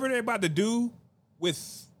whatever they're about to do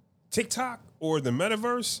with TikTok or the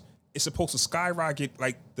metaverse, it's supposed to skyrocket.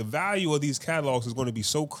 Like, the value of these catalogs is going to be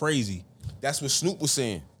so crazy. That's what Snoop was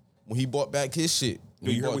saying when he bought back his shit.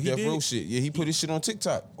 When you he heard bought what he Death did? Row shit. Yeah, he put his shit on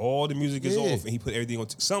TikTok. All the music is Yeah. off, and he put everything on.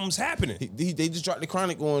 Something's happening. They just dropped the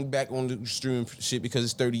Chronic back on the streaming shit because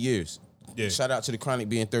it's 30 years. Yeah. Shout out to the Chronic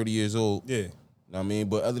being 30 years old. Yeah. Know what I mean?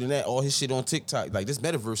 But other than that, all his shit on TikTok, like this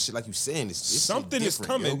metaverse shit, like you saying, it's Something is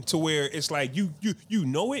different, coming yo. to where it's like you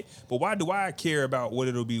know it, but why do I care about what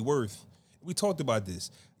it'll be worth? We talked about this.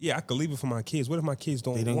 Yeah, I could leave it for my kids. What if my kids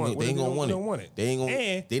don't want it? They ain't gonna want it. They ain't gonna.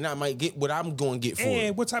 And, They not might get what I'm going to get for it.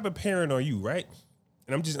 and what type of parent are you, right?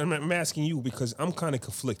 And I'm asking you because I'm kind of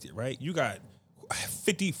conflicted, right? You got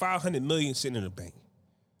 500 million sitting in the bank.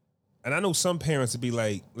 And I know some parents would be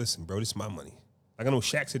like, listen, bro, this is my money. Like, I know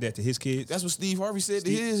Shaq said that to his kids. That's what Steve Harvey said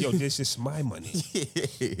to his. Yo, this is my money.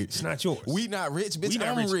 It's not yours. We not rich, bitch. We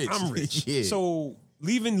not I'm rich. I'm rich. Yeah. So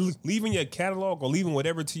leaving your catalog or leaving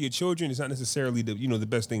whatever to your children is not necessarily the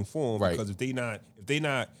best thing for them. Right. Because if they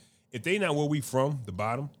not where we from, the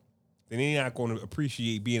bottom, then they're not going to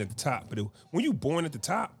appreciate being at the top. But when you born at the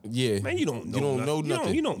top, Yeah, man, you don't know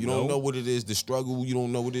nothing. You don't know what it is. The struggle. You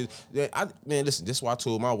don't know what it is. Yeah, man, listen. That's why I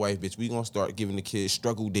told my wife, bitch, we gonna start giving the kids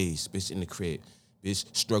struggle days, bitch, in the crib. bitch.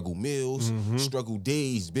 Struggle meals, struggle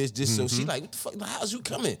days, bitch. Just so she like, what the fuck? How's you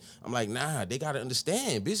coming? I'm like, nah, they gotta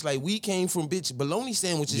understand, bitch. Like we came from bitch bologna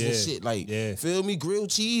sandwiches and shit. Like, feel me? Grilled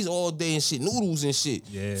cheese all day and shit, noodles and shit.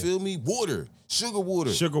 Yeah. Feel me? Water, sugar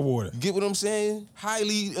water. Sugar water. Get what I'm saying?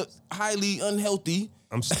 Highly unhealthy.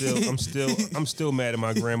 I'm still mad at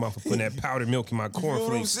my grandma for putting that powdered milk in my cornflakes. You know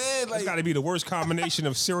what I'm saying? Like, that's got to be the worst combination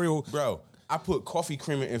of cereal. Bro, I put coffee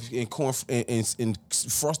creamer in corn and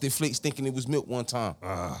Frosted Flakes thinking it was milk one time.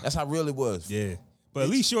 That's how real it was. Yeah. But at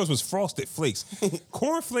least yours was Frosted Flakes.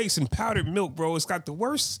 Cornflakes and powdered milk, bro, it's got the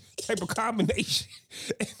worst type of combination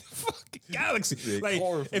in the fucking galaxy. Yeah, like,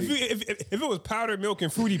 if it was powdered milk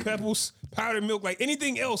and Fruity Pebbles, powdered milk, like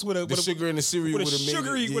anything else with a sugar in the cereal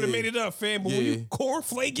would have made it up, fam. But when you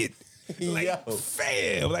cornflake it, like,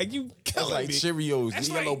 fam, like you killing like me. Cheerios, That's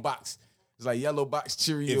the yellow box. It's like yellow box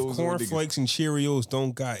Cheerios. If cornflakes and Cheerios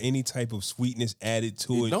don't got any type of sweetness added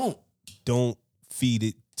to it, don't feed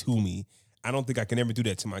it to me. I don't think I can ever do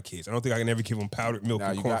that to my kids. I don't think I can ever give them powdered milk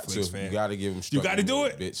and cornflakes, fam. You got to give them. You got to do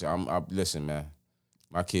it, bitch. Listen, man.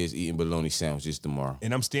 My kids eating bologna sandwiches tomorrow,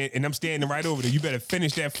 and I'm standing right over there. You better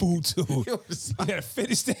finish that food too. You better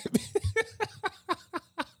finish that.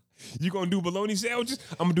 You gonna do bologna sandwiches?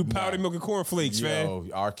 I'm gonna do powdered milk and cornflakes, man.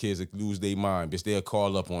 Our kids will lose their mind, bitch. They'll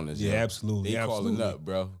call up on us. Yeah, absolutely. They calling up,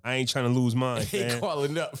 bro. I ain't trying to lose mine. They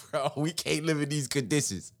calling up, bro. We can't live in these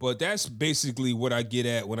conditions. But that's basically what I get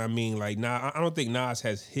at when I mean, like, I don't think Nas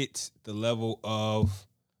has hit the level of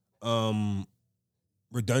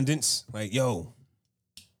redundance. Like, yo,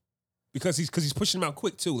 because he's pushing them out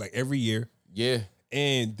quick too, like every year. Yeah.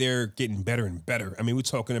 And they're getting better and better. I mean, we're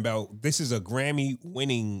talking about, this is a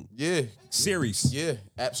Grammy-winning series. Yeah,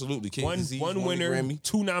 absolutely. One winner, Grammy.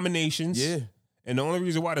 2 nominations. Yeah. And the only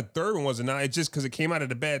reason why the third one wasn't out, it's just because it came out at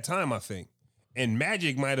a bad time, I think. And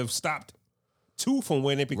Magic might have stopped 2 from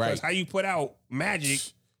winning because how you put out Magic...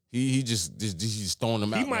 He just throwing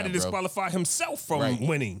them out. He might have disqualified himself from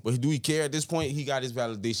winning. But do he care at this point? He got his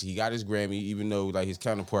validation. He got his Grammy, even though like his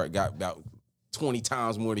counterpart got about 20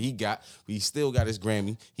 times more than he got, but he still got his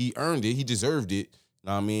Grammy. He earned it. He deserved it.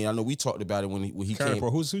 Know what I mean, I know we talked about it when he came.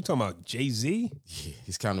 Who's who talking about? Jay-Z? Yeah,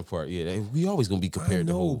 his counterpart. Yeah, we always gonna be compared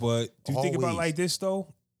to who. But do you think about it like this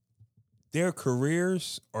though? Their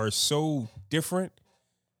careers are so different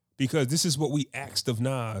because this is what we asked of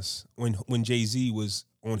Nas when Jay-Z was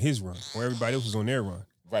on his run, or everybody else was on their run.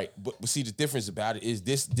 Right, but see the difference about it is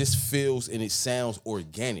this feels and it sounds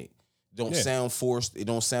organic. It don't sound forced. It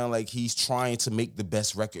don't sound like he's trying to make the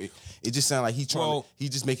best record. It just sounds like he's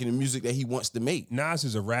just making the music that he wants to make. Nas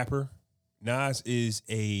is a rapper. Nas is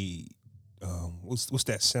a what's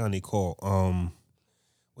that sound they call?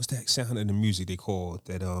 What's that sound in the music they call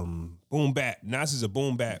that? Boom bap. Nas is a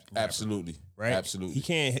boom bap rapper, absolutely, right? Absolutely. He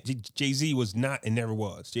can't. Jay-Z was not and never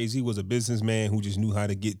was. Jay-Z was a businessman who just knew how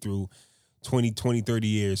to get through 20, 30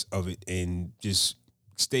 years of it and just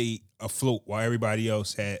stay afloat while everybody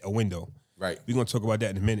else had a window. Right. We're gonna talk about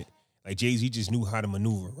that in a minute. Like Jay-Z just knew how to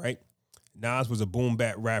maneuver, right? Nas was a boom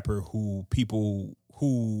bap rapper who people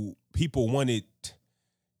wanted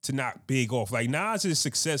to knock Big off. Like Nas's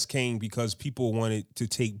success came because people wanted to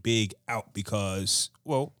take Big out because,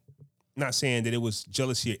 well, not saying that it was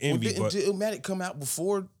jealousy or envy, but did Illmatic come out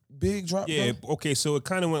before Big dropped? Yeah, okay, so it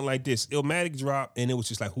kind of went like this. Illmatic dropped, and it was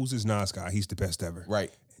just like, who's this Nas guy? He's the best ever.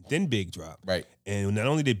 Right. Then Big dropped. Right. And not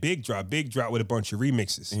only did Big drop with a bunch of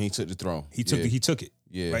remixes. And he took the throne. He took it.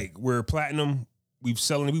 Yeah. Like we're platinum, we've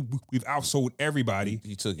outsold everybody.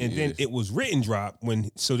 He took it. And then it was written drop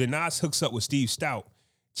then Nas hooks up with Steve Stout,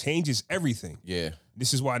 changes everything. Yeah.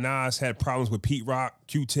 This is why Nas had problems with Pete Rock,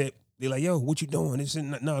 Q-Tip. They're like, yo, what you doing? This is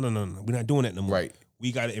no. We're not doing that no more. Right.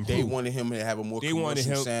 We got to improve. They wanted him to have a more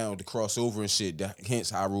commercial sound, to cross over and shit.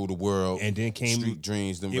 Hence, I Rule the World. And then came Street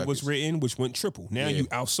Dreams. Them it records. was written, which went triple. Now you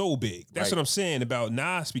outsold Big. That's what I'm saying about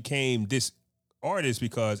Nas became this artist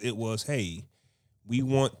because it was, hey, we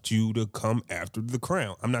want you to come after the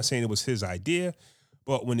crown. I'm not saying it was his idea,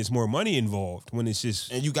 but when there's more money involved, when it's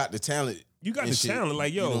just and you got the talent. You got the talent,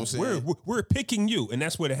 like, yo, you know we're picking you, and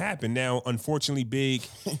that's what happened. Now, unfortunately, Big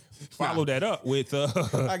followed that up with. I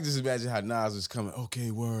can just imagine how Nas was coming. Okay,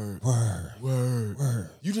 word.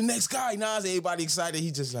 You the next guy, Nas. Everybody excited. He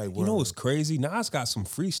just like, word. You know what's crazy? Nas got some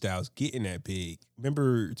freestyles getting that big.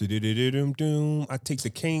 Remember, I take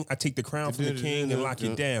the crown from the king and lock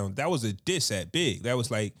it down. That was a diss at Big. That was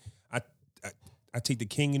like, I take the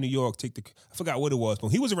king in New York, I forgot what it was, but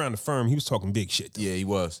he was around the firm, he was talking big shit. Though. Yeah, he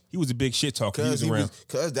was. He was a big shit talker.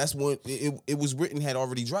 Because that's when it was written, had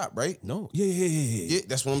already dropped, right? No. Yeah,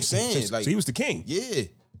 that's what I'm saying. So he was the king. Yeah.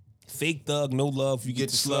 Fake thug, no love, you get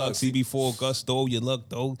the slug. CB4, Gusto, your luck,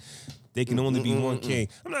 though. There can only be one king.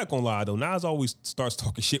 I'm not gonna lie though. Nas always starts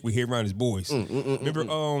talking shit when he around his boys. Remember,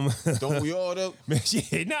 Don't we all though? man,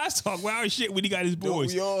 yeah, Nas talk wild shit when he got his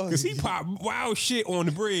boys. Cause he pop wild shit on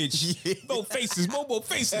the bridge. No faces, no more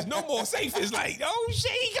faces, no more safes. Like, oh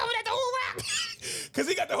shit, he coming at the whole rap. Cause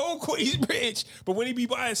he got the whole Queens Bridge. But when he be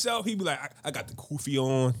by himself, he be like, I got the Koofy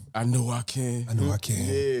on. I know I can. I know I can.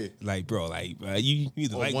 Yeah. Like, bro, like you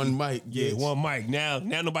either On like one mic. Yeah, bitch. one mic. Now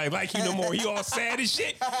nobody like you no more. He all sad and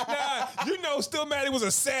shit. Nah, you know, Still Mad it was a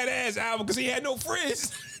sad ass album because he had no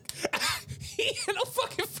friends. He had no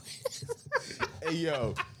fucking friends. Hey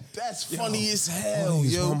yo, that's funny as hell,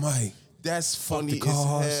 yo. One mic. That's funny the as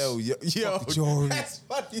cars. hell, yo. Fuck the Jordan. That's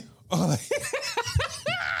funny. Oh, like,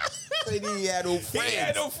 He had no friends. he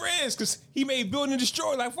had no friends because he made Build and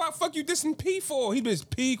Destroy. Like, why the fuck you dissing P for? He was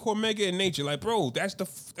P, Cormega, and Nature. Like, bro, that's the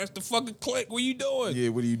fucking clique. What you doing? Yeah,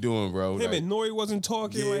 what are you doing, bro? Him and Nori wasn't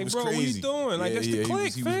talking. it Like, was bro, crazy. what you doing? Like, that's the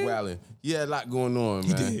clique, he fam. was wilding. He had a lot going on,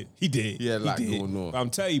 He man. did. He did. He had a lot going on. I'm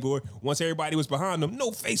telling you, boy, once everybody was behind him,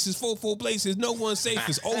 no faces, full places, no one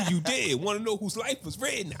safest. Oh, you did. Want to know whose life was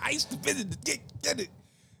written? I used to visit the get it.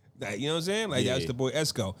 Like, you know what I'm saying? Like, Yeah. that's the boy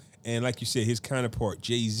Esco. And like you said, his counterpart,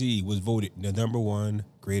 Jay-Z, was voted the #1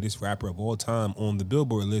 greatest rapper of all time on the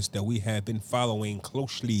Billboard list that we have been following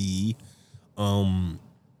closely. And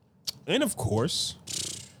of course,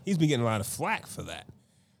 he's been getting a lot of flack for that.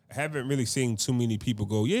 I haven't really seen too many people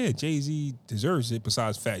go, yeah, Jay-Z deserves it,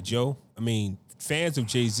 besides Fat Joe. I mean, fans of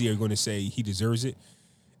Jay-Z are going to say he deserves it.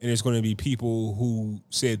 And there's going to be people who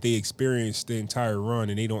said they experienced the entire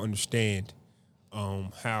run and they don't understand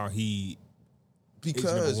how he...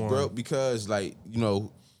 Because, number bro, one. because like, you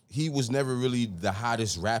know, he was never really the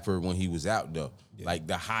hottest rapper when he was out though. Yeah. Like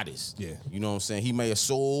the hottest. Yeah. You know what I'm saying? He may have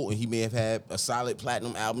sold and he may have had a solid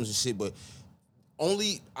platinum albums and shit, but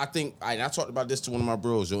only I think I talked about this to one of my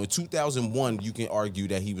bros. So in 2001, you can argue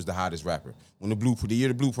that he was the hottest rapper. When the year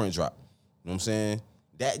the Blueprint dropped. You know what I'm saying?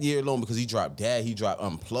 That year alone, because he dropped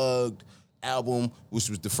Unplugged album,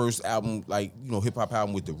 which was the first album, like, you know, hip hop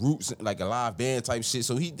album with the Roots, like a live band type shit.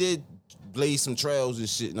 So he did blaze some trails and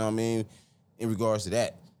shit, you know what I mean, in regards to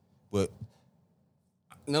that. But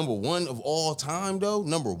 #1 of all time, though,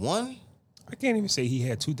 #1, I can't even say he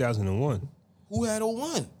had 2001 who had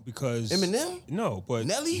 01? because... Eminem? No, but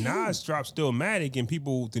Nelly? Nas dropped Stillmatic and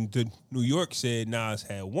people in New York said Nas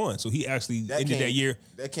had one. So he actually ended that year...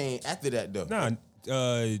 That came after that, though. Nah,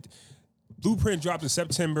 Blueprint dropped in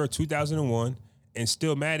September 2001 and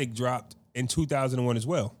Stillmatic dropped in 2001 as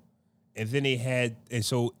well. And then they had... And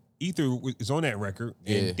so Ether was on that record,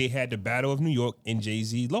 and Yeah. they had the Battle of New York, and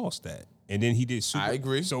Jay-Z lost that. And then he did Super. I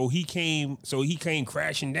agree. So he came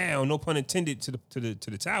crashing down. No pun intended to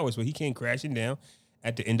the towers, but he came crashing down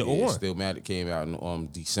at the end of 01. Stillmatic came out in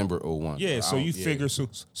December 01. Yeah. So you figure so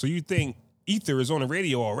you think Ether is on the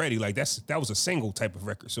radio already? Like that was a single type of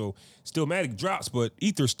record. So Stillmatic drops, but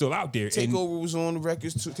Ether's still out there. Takeover was on the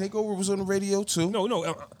records too. Takeover was on the radio too.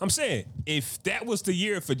 No. I'm saying if that was the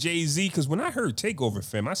year for Jay-Z, because when I heard Takeover,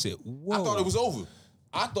 fam, I said, whoa. I thought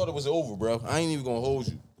it was over. Bro. I ain't even gonna hold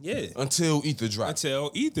you. Yeah. Until Ether dropped. Until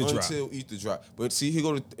Ether dropped. But see, here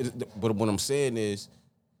go to. But what I'm saying is,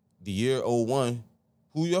 the year 01,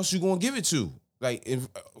 who else you gonna give it to? Like,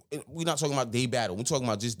 we're not talking about day battle. We're talking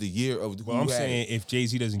about just the year of who Well, I'm had saying it. if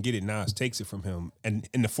Jay-Z doesn't get it, Nas takes it from him, and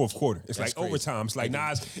in the fourth quarter, it's That's like crazy. overtime. It's like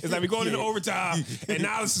Nas. It's like we're going into overtime, and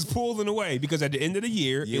Nas is pulling away because at the end of the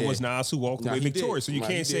year, Yeah. it was Nas who walked away he did. victorious. So you Nah,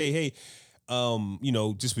 can't he say, hey,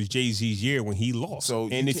 this was Jay-Z's year when he lost. So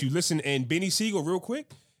and you if you listen, and Benny Siegel, real quick,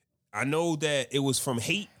 I know that it was from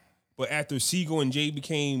hate. But after Siegel and Jay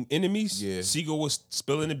became enemies, Yeah. Siegel was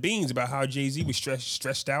spilling the beans about how Jay-Z was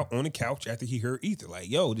stressed out on the couch after he heard Ether. Like,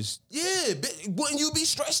 yo, this... Yeah, wouldn't you be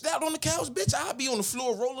stretched out on the couch, bitch? I'd be on the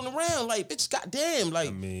floor rolling around, like, bitch, goddamn, like,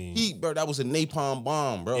 bro, that was a napalm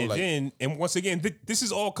bomb, bro. And once again, this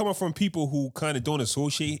is all coming from people who kind of don't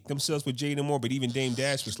associate themselves with Jay no more. But even Dame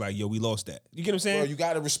Dash was like, yo, we lost that. You get what I'm saying? Bro, you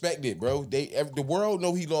gotta respect it, bro. The world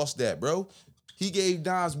know he lost that, bro. He gave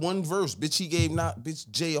Nas one verse, bitch. He gave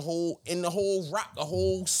Jay a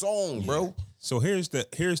whole song, bro. So here's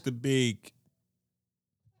the big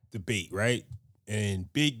debate, right?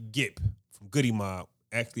 And Big Gip from Goody Mob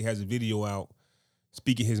actually has a video out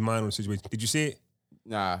speaking his mind on the situation. Did you see it?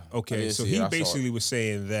 Nah. Okay, so he basically was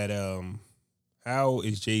saying that how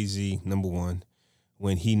is Jay-Z #1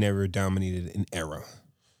 when he never dominated an era?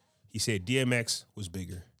 He said DMX was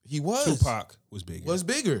bigger. He was. Tupac was bigger.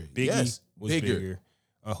 Biggie Yes. was bigger.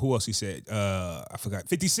 Who else he said? I forgot.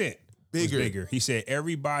 50 Cent was bigger. He said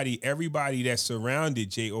everybody that surrounded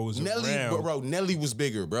J.O. was Nelly, around. bro, Nelly was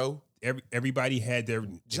bigger, bro. everybody had their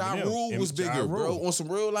Ja Eminem, Rule was Ja bigger, Rule. bro. On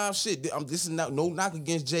some real live shit. This is not no knock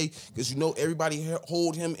against Jay, because everybody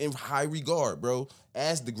hold him in high regard, bro,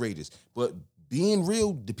 as the greatest. But being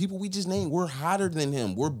real, the people we just named were hotter than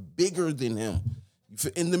him. We're bigger than him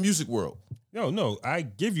in the music world. No, I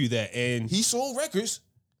give you that. And he sold records.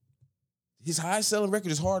 His highest selling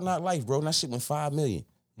record is Hard Knock Life, bro. And that shit went 5 million.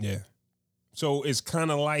 Yeah. So it's kind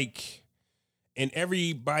of like, and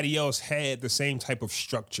everybody else had the same type of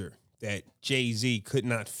structure that Jay-Z could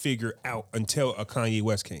not figure out until a Kanye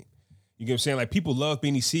West came. You get what I'm saying? Like, people love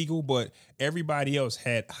Beanie Siegel, but everybody else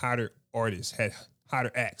had hotter artists, had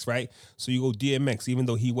hotter acts, right? So you go DMX, even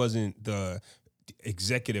though he wasn't the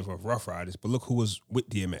executive of Rough Riders, but look who was with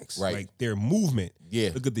DMX. Right. Like, their movement. Yeah.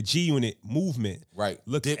 Look at the G-Unit movement. Right.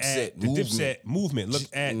 Look Dipset at the Dipset movement. Look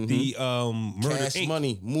at the Murder Cash Inc.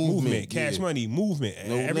 Money movement. Cash Yeah. Money movement.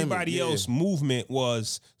 No Everybody Limit, yeah. else movement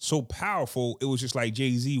was so powerful. It was just like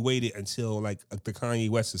Jay-Z waited until like the Kanye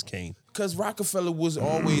Wests came. Because Rockefeller was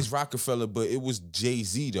always Rockefeller, but it was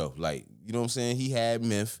Jay-Z though. Like, you know what I'm saying? He had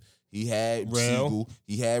Myth. He had Rel. Siegel.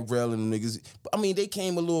 He had Rel and them niggas. But, I mean, they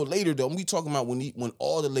came a little later though. We talking about when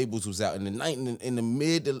all the labels was out in the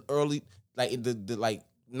mid to early, like in the like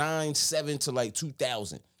 97 to like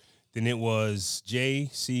 2000. Then it was Jay,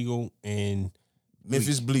 Siegel, and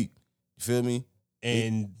Memphis Bleak. You feel me?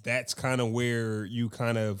 And that's kind of where you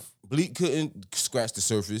kind of... Bleak couldn't scratch the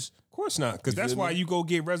surface. Of course not, because that's feel why me? you go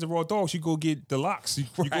get Reservoir Dogs, you go get the Locks, you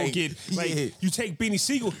go Right. get, like, Yeah. you take Beanie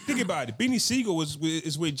Siegel, think about it. Beanie Siegel is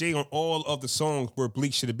with Jay on all of the songs where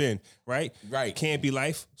Bleak should have been, right? Right. Can't Be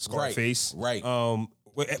Life, Scarface. Right.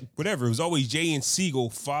 Whatever. It was always Jay and Siegel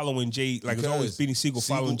following Jay, like it was always Beanie Siegel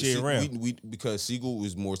following Jay around. Because Siegel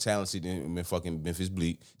was more talented than fucking Memphis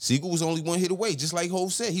Bleak. Siegel was only one hit away, just like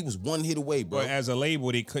Hov said. He was one hit away, bro. But as a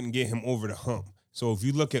label, they couldn't get him over the hump. So if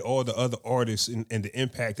you look at all the other artists and the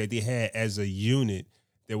impact that they had as a unit,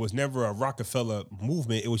 there was never a Rockefeller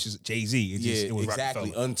movement. It was just Jay-Z. It was exactly.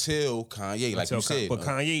 Rockefeller. Until Kanye, like you said. But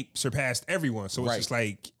Kanye surpassed everyone. So it's Right. just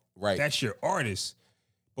like, Right. that's your artist.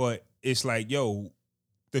 But it's like, yo,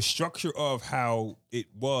 the structure of how it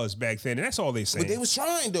was back then, and that's all they say. But they was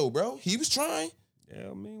trying though, bro. He was trying. Yeah,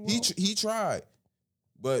 I mean, He tried.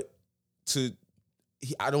 But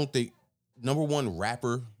I don't think number one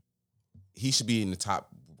rapper. He should be in the top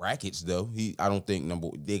brackets though. I don't think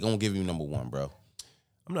they're gonna give him number one, bro.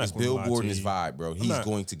 I'm not His gonna lie Billboard to and his you. vibe, bro. He's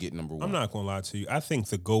going to get number one. I'm not gonna lie to you. I think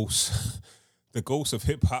the ghost of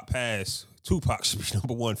hip hop past, Tupac should be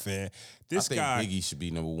number one, fan. This I think guy, Biggie should be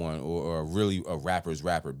number one, or really a rapper's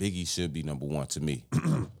rapper. Biggie should be number one to me.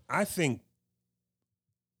 I think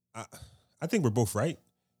we're both right,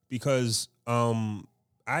 because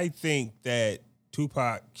I think that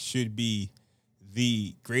Tupac should be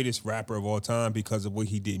the greatest rapper of all time because of what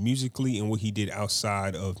he did musically and what he did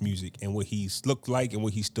outside of music and what he looked like and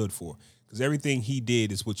what he stood for. Because everything he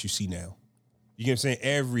did is what you see now. You get what I'm saying?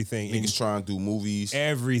 Everything. Niggas trying to do movies.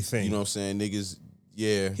 Everything. You know what I'm saying? Niggas,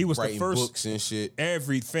 yeah. He was the writing first- books and shit.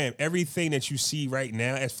 Everything that you see right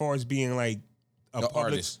now, as far as being like The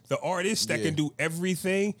artist. the artist that Yeah. can do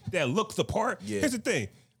everything, that look the part. Yeah. Here's the thing.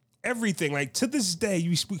 Everything, like to this day,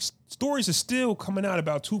 stories are still coming out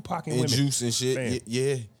about Tupac and And women. Juice and shit. Fam.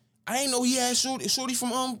 Yeah. I ain't know he had Shorty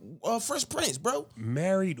from Fresh Prince, bro.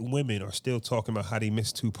 Married women are still talking about how they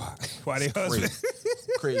miss Tupac. Why they husband.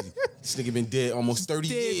 Crazy. This nigga been dead almost 30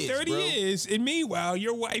 years. 30 bro. years. And meanwhile,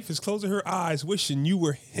 your wife is closing her eyes wishing you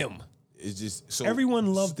were him. It's just so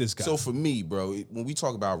Everyone loved this guy. So for me, bro, when we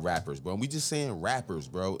talk about rappers, bro, we just saying rappers,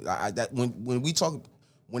 bro.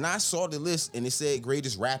 When I saw the list and it said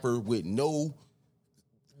greatest rapper with no,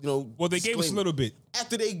 well, they gave us a disclaimer. little bit.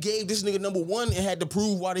 After they gave this nigga number one and had to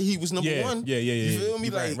prove why he was number one. Yeah. You feel me?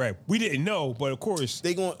 Right, Like right. We didn't know, but of course,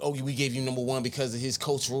 they going, we gave you number one because of his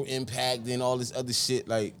cultural impact and all this other shit.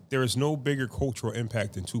 Like there is no bigger cultural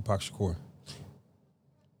impact than Tupac Shakur.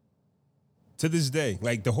 To this day,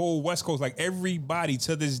 like the whole West Coast, like everybody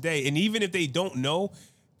to this day, and even if they don't know,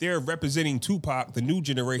 they're representing Tupac, the new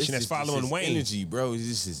generation that's following it's his Wayne. energy, bro. It's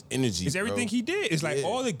just his energy. It's everything bro. he did. It's like Yeah.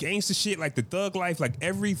 all the gangster shit, like the thug life, like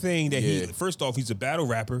everything that he. Yeah. First off, he's a battle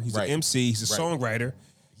rapper. He's Right. an MC. He's a Right. songwriter.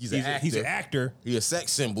 He's an He's an actor. actor. He a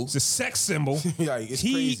sex symbol. He's a sex symbol. Like, it's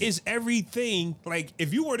he crazy. is everything. Like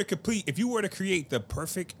if you were to create the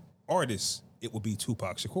perfect artist, it would be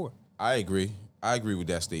Tupac Shakur. I agree with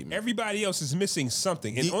that statement. Everybody else is missing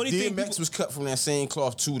something. And the only thing DMX was cut from that same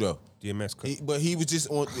cloth too, though. DMX could. But he was just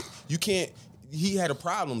on. You can't. He had a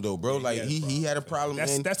problem though, bro. Like he had a problem.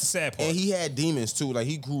 That's and, the sad part. And he had demons too. Like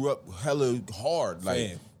he grew up hella hard. Like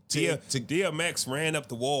Man, DMX ran up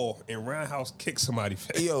the wall and roundhouse kicked somebody.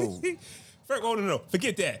 Yo. No.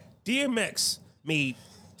 Forget that. DMX made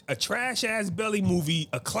a trash ass Belly movie,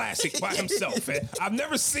 a classic by himself. Man. I've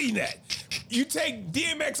never seen that. You take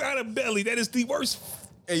DMX out of Belly, that is the worst.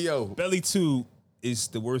 Hey yo, Belly 2 is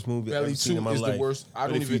the worst movie I've Belly ever seen 2 in my is life. the worst.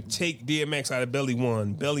 But if you take DMX out of Belly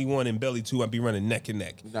 1 and Belly 2, I'd be running neck and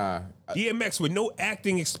neck. Nah. DMX with no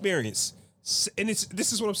acting experience. And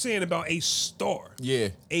this is what I'm saying about a star. Yeah.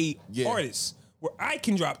 Artist. Where I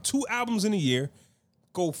can drop 2 albums in a year,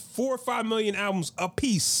 go 4 or 5 million albums a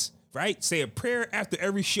piece, right? Say a prayer after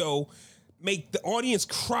every show, make the audience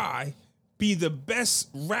cry, be the best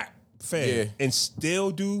rap fan, and still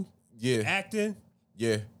do acting.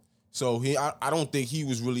 Yeah. So I don't think he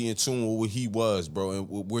was really in tune with what he was, bro,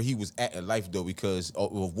 and where he was at in life, though, because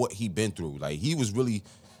of what he been through. Like, he was really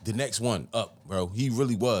the next one up, bro. He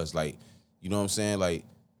really was. Like, you know what I'm saying? Like,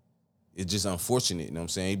 it's just unfortunate, you know what I'm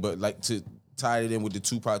saying? But, like, to tie it in with the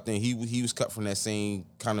Tupac thing, he was cut from that same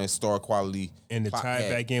kind of star quality. And to tie it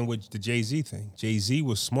back in with the Jay-Z thing, Jay-Z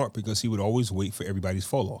was smart because he would always wait for everybody's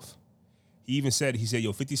fall off. He even said,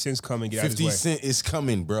 yo, 50 Cent's coming, get out of his way. 50 Cent is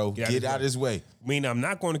coming, bro. Get out of his way. I mean, I'm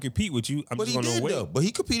not going to compete with you. I'm but just going to wait. Though. But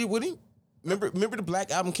he competed with him. Remember the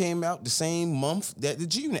Black album came out the same month that the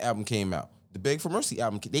G-Unit album came out. The Beg for Mercy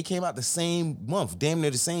album, they came out the same month, damn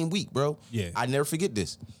near the same week, bro. Yeah. I never forget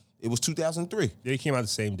this. It was 2003. They came out the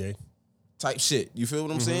same day. Type shit. You feel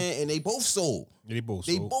what I'm saying? And they both sold. Yeah, they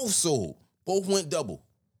both sold. Both went double.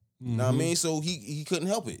 You know what I mean? So he couldn't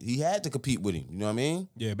help it. He had to compete with him. You know what I mean?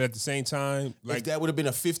 Yeah, but at the same time, like if that would have been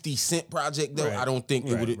a 50 Cent project, though, I don't think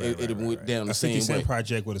it would have went down the same way. A 50 Cent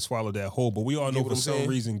project would have swallowed that whole. But we all know for some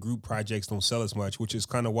reason group projects don't sell as much, which is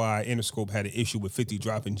kind of why Interscope had an issue with 50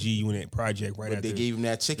 dropping G-Unit project right after. They gave him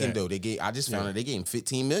that chicken though. I just found out they gave him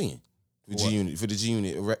 $15 million for G-Unit for the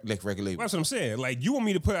G-Unit record label. That's what I'm saying. Like, you want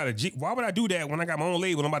me to put out a G? Why would I do that when I got my own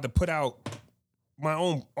label? I'm about to put out my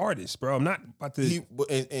own artist, bro. I'm not about to.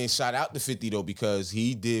 And shout out to 50 though, because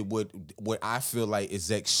he did what I feel like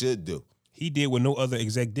exec should do. He did what no other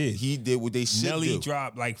exec did. He did what they should do. Nelly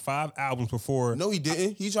dropped like 5 albums before. No, he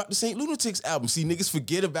didn't. He dropped the Saint Lunatics album. See, niggas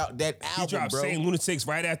forget about that album, he dropped bro. Saint Lunatics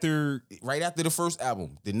right after the first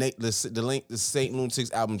album. The Saint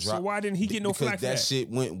Lunatics album dropped. So why didn't he get no flack for that? Because that shit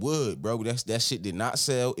went wood, bro. That shit did not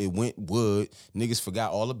sell. It went wood. Niggas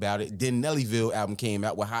forgot all about it. Then Nellyville album came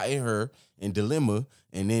out with Hot in Her and Dilemma.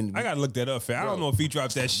 And then I gotta look that up, fam. I don't know if he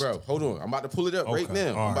dropped that shit. Bro, hold on. I'm about to pull it up right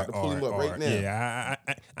now. I'm about to pull him up right now. Yeah,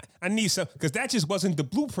 I need some, because that just wasn't the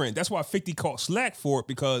blueprint. That's why 50 caught slack for it,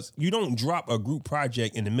 because you don't drop a group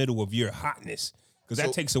project in the middle of your hotness, because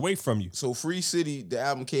that takes away from you. So Free City, the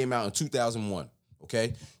album came out in 2001.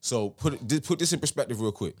 Okay, so put this in perspective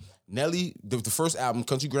real quick. Nelly, the first album,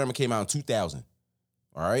 Country Grammar, came out in 2000.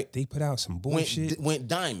 All right, they put out some bullshit. Went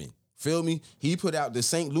diamond. Feel me? He put out the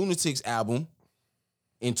Saint Lunatics album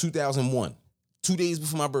in 2001, 2 days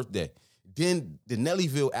before my birthday. Then the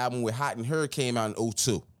Nellyville album with Hot and Her came out in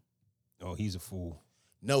 2002. Oh, he's a fool.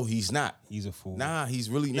 No, he's not. He's a fool. Nah, he's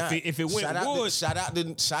really not. If it went wood. Shout out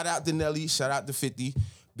to Nelly. Shout out to 50.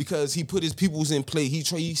 Because he put his peoples in play. He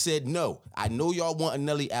said, no, I know y'all want a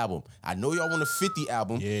Nelly album. I know y'all want a 50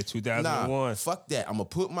 album. Yeah, 2001. Nah, fuck that. I'm going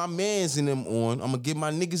to put my mans in them on. I'm going to give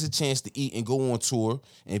my niggas a chance to eat and go on tour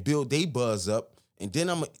and build they buzz up. And then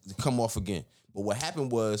I'm going to come off again. But what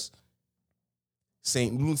happened was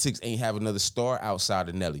Saint Lunatics ain't have another star outside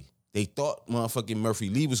of Nelly. They thought motherfucking Murphy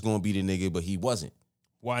Lee was going to be the nigga, but he wasn't.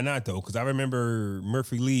 Why not, though? Because I remember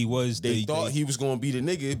Murphy Lee was They thought he was going to be the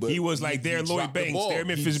nigga, but he was like their Lloyd Banks, their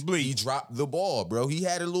Memphis Bleak. He dropped the ball, bro. He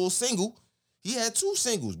had a little single. He had 2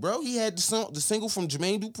 singles, bro. He had the single from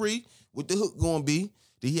Jermaine Dupri with the hook going be.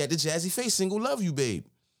 Then he had the Jazzy Face single, Love You, Babe.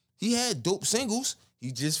 He had dope singles.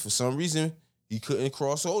 He just, for some reason, he couldn't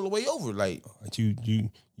cross all the way over. Like, you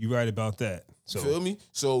right about that. So, feel me?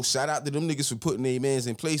 So shout out to them niggas for putting their mans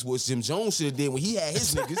in place, what Jim Jones should have did when he had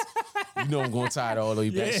his niggas. You know I'm going to tie it all the way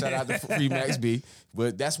back. Shout out to Free Max B.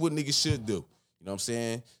 But that's what niggas should do. You know what I'm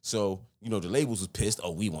saying? So, you know, the labels was pissed.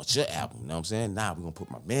 Oh, we want your album. You know what I'm saying? Nah, we're going to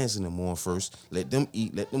put my mans in them on first. Let them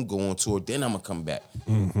eat. Let them go on tour. Then I'm going to come back.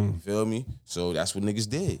 You feel me? So that's what niggas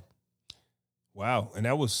did. Wow, and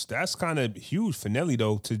that's kind of huge for Nelly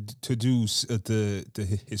though to do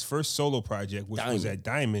his first solo project, which was at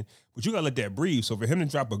Diamond. But you gotta let that breathe. So for him to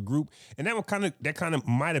drop a group, and that kind of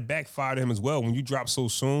might have backfired him as well when you drop so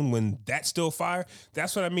soon. When that's still fire,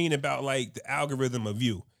 that's what I mean about like the algorithm of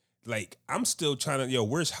you. Like I'm still trying to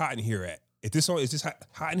where's Hot in Here at? If this song is this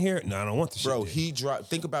hot in here? No, I don't want this. Bro, shit he dropped.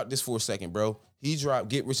 Think about this for a second, bro. He dropped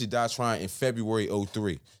Get Rich or Die Trying in February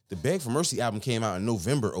 2003. The Beg for Mercy album came out in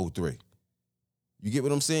November 2003. You get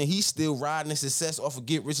what I'm saying? He's still riding the success off of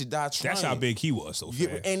Get Rich or Die Trying. That's how big he was, though,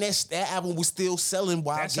 fam. And that album was still selling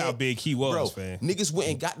while That's how big he was, fam. Niggas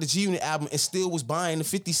went and got the G-Unit album and still was buying the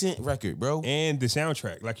 50 Cent record, bro. And the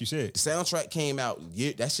soundtrack, like you said. The soundtrack came out,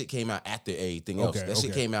 that shit came out after everything else. That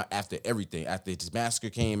shit came out after everything. After this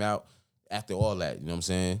Massacre came out, after all that. You know what I'm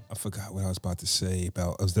saying? I forgot what I was about to say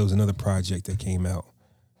about, there was another project that came out.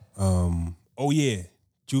 Oh, yeah,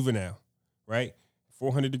 Juvenile, right?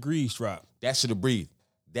 400 Degrees drop. That should have breathed.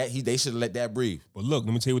 They should have let that breathe. But look,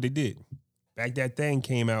 let me tell you what they did. Back That Thing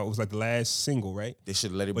came out. It was like the last single, right? They should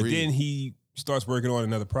have let it breathe. But then he starts working on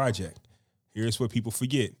another project. Here's what people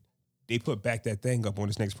forget. They put Back That Thing up on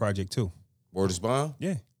this next project too. Word is bond?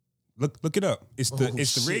 Yeah. Look it up. It's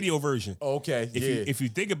the radio version. Oh, okay. If you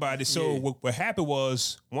think about it, so what happened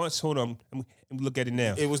was hold on, let me look at it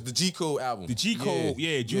now. It was the G Code album. The G Code,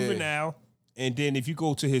 Juvenile. And then if you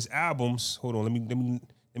go to his albums, hold on, let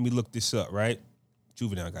me look this up, right?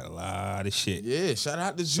 Juvenile got a lot of shit. Yeah, shout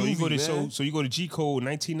out to Juvie, man. So you go to G Code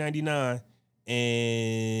 1999,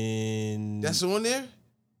 and that's on there?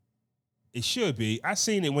 It should be. I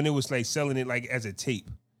seen it when it was like selling it like as a tape.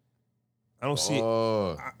 I don't see it.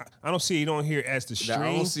 I don't see it on here as the stream.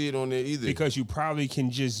 I don't see it on there either. Because you probably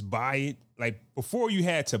can just buy it. Like before you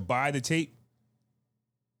had to buy the tape.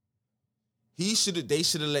 They should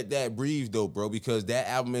have let that breathe though, bro, because that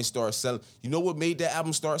album ain't start selling. You know what made that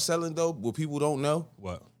album start selling though? What people don't know?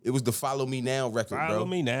 What? It was the Follow Me Now record, bro. Follow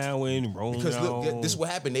Me Now and Roll. Because look, this is what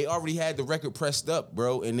happened. They already had the record pressed up,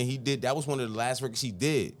 bro, and then that was one of the last records he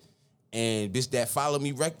did. And bitch, that Follow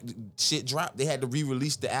Me record shit dropped. They had to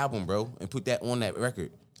re-release the album, bro, and put that on that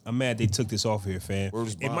record. I'm mad they took this off here, fam.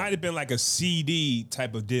 It might have been like a CD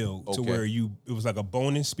type of deal to where it was like a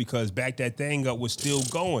bonus because Back That Thing Up was still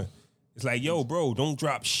going. It's like, yo, bro, don't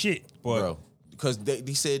drop shit, but bro. Because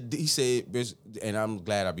he said, bitch, and I'm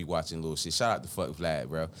glad I be watching little shit. Shout out to fuck Vlad,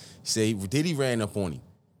 bro. He said Diddy ran up on him,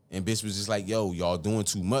 and bitch was just like, yo, y'all doing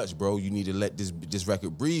too much, bro. You need to let this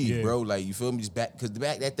record breathe, bro. Like, you feel me? Just because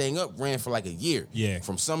Back That Thing Up ran for like a year,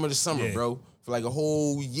 from summer to summer, bro, for like a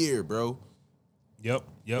whole year, bro. Yep.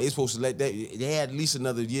 They supposed to let that. They had at least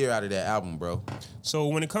another year out of that album, bro. So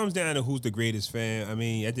when it comes down to who's the greatest fan, I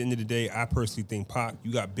mean, at the end of the day, I personally think Pac.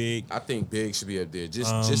 You got Big. I think Big should be up there.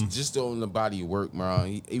 Just on the body of work,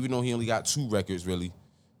 man. Even though he only got 2 records, really.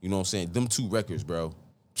 You know what I'm saying? Them 2 records, bro.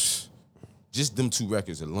 Just them 2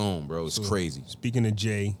 records alone, bro. It's crazy. Speaking of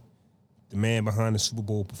Jay, the man behind the Super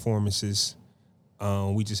Bowl performances.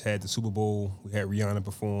 We just had the Super Bowl. We had Rihanna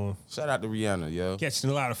perform. Shout out to Rihanna, yo.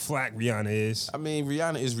 Catching a lot of flack, Rihanna is. I mean,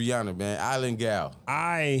 Rihanna is Rihanna, man. Island gal.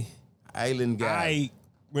 Island gal. I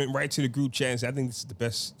went right to the group chat and said, I think this is the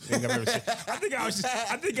best thing I've ever seen. I think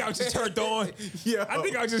I was just turned on. Yo. I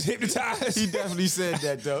think I was just hypnotized. He definitely said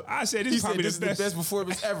that, though. I said, this is probably the best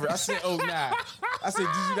performance ever. I said, oh, nah. I said,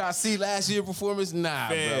 did you not see last year's performance? Nah,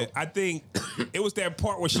 man, bro. I think it was that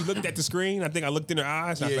part where she looked at the screen. I think I looked in her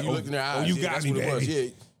eyes. Yeah, I thought, you looked in her eyes. Oh, you got me, baby. Yeah,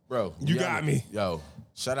 bro. You got me. Yo,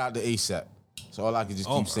 shout out to ASAP. That's all I can just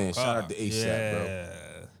keep saying. Shout out to ASAP, bro. You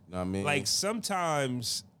know what I mean? Like,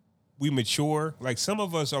 sometimes we mature. Like, some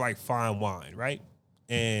of us are like fine wine, right?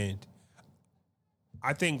 And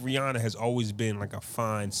I think Rihanna has always been like a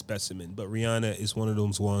fine specimen, but Rihanna is one of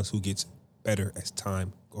those ones who gets better as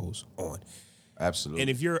time goes on. Absolutely. And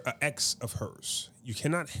if you're an ex of hers, you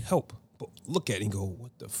cannot help but look at it and go, what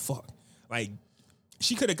the fuck? Like,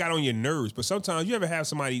 she could have got on your nerves, but sometimes you ever have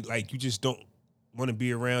somebody like you just don't want to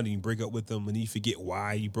be around and you break up with them and you forget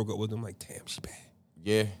why you broke up with them. Like, damn, she bad.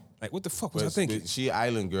 Yeah. Like, what the fuck was I thinking? She an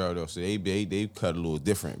island girl, though, so they cut a little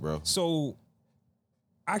different, bro. So,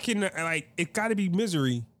 I can, like, it got to be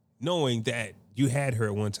misery knowing that you had her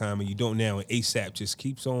at one time and you don't now, and ASAP just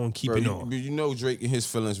keeps on keeping on. You know Drake in his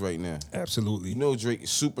feelings right now. Absolutely. You know Drake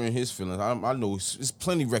is super in his feelings. I know it's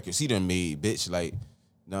plenty records he done made, bitch. Like,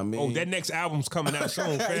 know what I mean? Oh, that next album's coming out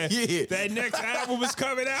soon, fam. Yeah. That next album is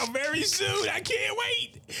coming out very soon. I can't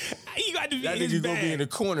wait. He got to be that his nigga bag. gonna be in the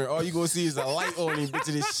corner. All you gonna see is a light on him, bitch,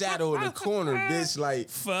 in his shadow in the corner, bitch. Like,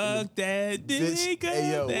 fuck that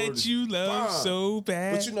nigga that you love so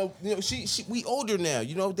bad. But you know, she we older now.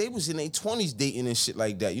 You know, they was in their 20s dating and shit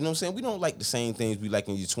like that. You know what I'm saying? We don't like the same things we like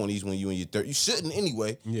in your 20s when you in your 30s. You shouldn't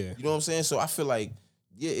anyway. Yeah. You know what I'm saying? So I feel like,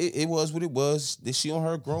 yeah, it was what it was. That she on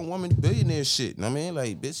her grown woman billionaire shit. You know what I mean?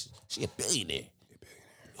 Like, bitch, she a billionaire.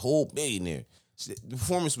 Whole billionaire. The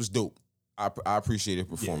performance was dope. I appreciate the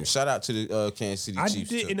performance. Yeah. Shout out to the Kansas City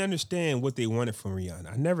Chiefs. I didn't understand what they wanted from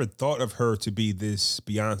Rihanna. I never thought of her to be this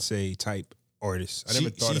Beyonce type artist. I never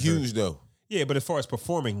thought of her. She's huge though. Yeah, but as far as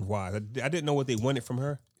performing wise, I didn't know what they wanted from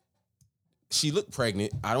her. She looked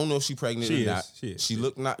pregnant. I don't know if she's pregnant or not. She is. She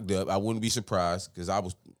looked knocked up. I wouldn't be surprised because I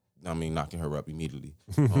was knocking her up immediately.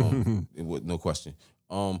 No question.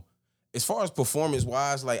 As far as performance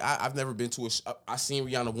wise, like I've never been to I seen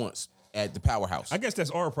Rihanna once at the Powerhouse. I guess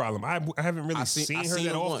that's our problem. I haven't really seen her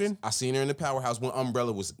that often. I seen her in the Powerhouse when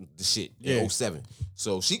Umbrella was the shit in 07.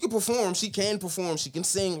 So she can perform, she can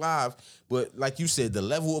sing live, but like you said, the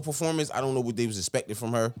level of performance, I don't know what they was expecting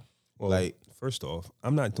from her. Well, like, first off,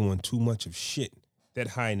 I'm not doing too much of shit that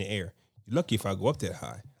high in the air. You're lucky if I go up that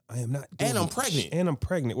high. I am not doing And I'm pregnant. And I'm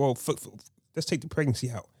pregnant. Well, let's take the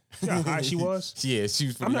pregnancy out. You know how high she was? Yeah, she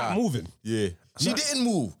was I'm not moving. Yeah. She didn't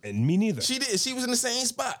move. And me neither. She did. She was in the same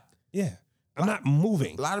spot. Yeah. I'm not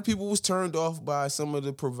moving. A lot of people was turned off by some of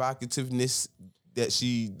the provocativeness that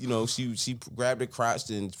she grabbed her crotch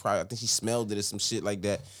and probably, I think she smelled it or some shit like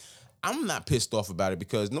that. I'm not pissed off about it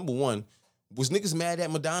because, number one, was niggas mad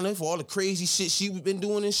at Madonna for all the crazy shit she been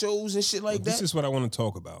doing in shows and shit like that? This is what I want to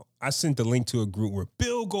talk about. I sent the link to a group where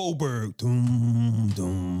Bill Goldberg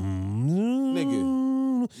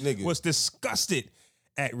Nigga. was disgusted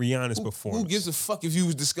at Rihanna's performance. Who gives a fuck if you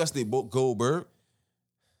was disgusted about Goldberg?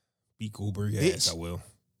 Beat Goldberg ass, I will.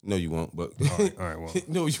 No, you won't. But all right, well,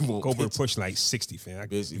 no, you won't. Goldberg pushed like 60, fam.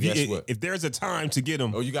 Guess what? If there's a time to get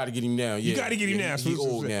him, you got to get him now. Yeah. You got to get him now. He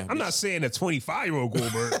old now. I'm not saying a 25-year-old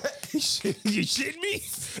Goldberg. You shitting me?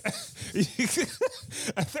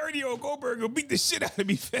 A 30-year-old Goldberg will beat the shit out of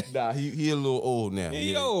me, fam. Nah, he a little old now. Hey,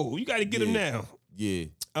 yo, you got to get him now. Yeah.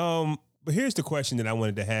 But here's the question that I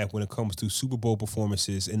wanted to have when it comes to Super Bowl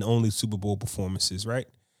performances and only Super Bowl performances, right?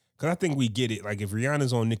 Because I think we get it. Like, if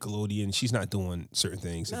Rihanna's on Nickelodeon, she's not doing certain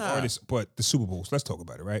things. Nah. Artists, but the Super Bowls, let's talk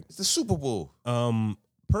about it, right? It's the Super Bowl.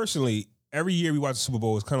 Personally, every year we watch the Super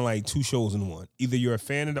Bowl, it's kind of like two shows in one. Either you're a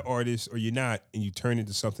fan of the artist or you're not, and you turn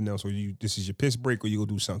into something else, or this is your piss break, or you go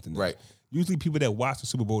do something else. Right. Usually people that watch the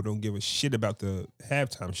Super Bowl don't give a shit about the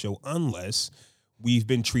halftime show unless we've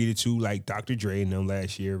been treated to like Dr. Dre and them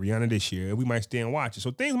last year, Rihanna this year, and we might stay and watch it.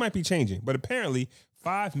 So things might be changing. But apparently,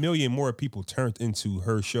 5 million more people turned into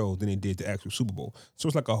her show than they did the actual Super Bowl. So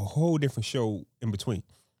it's like a whole different show in between.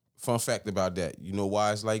 Fun fact about that. You know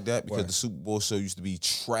why it's like that? Because the Super Bowl show used to be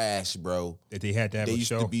trash, bro. That they had to have a show? They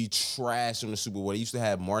used to be trash on the Super Bowl. They used to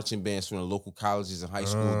have marching bands from the local colleges and high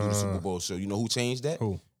school do the Super Bowl show. You know who changed that?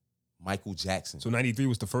 Who? Michael Jackson. So 93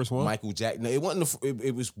 was the first one? Michael Jackson. No, it wasn't.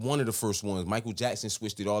 It was one of the first ones. Michael Jackson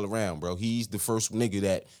switched it all around, bro. He's the first nigga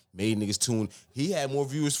that made niggas tune. He had more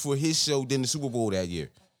viewers for his show than the Super Bowl that year.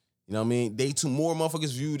 You know what I mean? More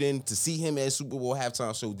motherfuckers viewed in to see him at Super Bowl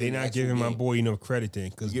halftime show. They not giving my boy enough credit then,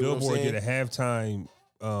 because Billboard did a halftime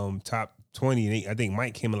top 20, and I think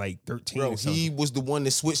Mike came in like 13. Bro, or something. he was the one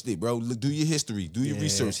that switched it, bro. Do your history, do your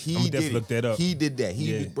research. He did look that up. He did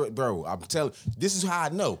that. Bro. I'm telling. This is how I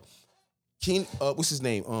know. King, what's his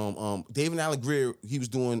name? David Allen Greer. He was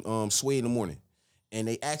doing Sway in the Morning, and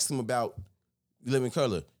they asked him about Living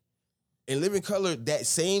Color. And Living Color that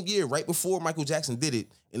same year, right before Michael Jackson did it,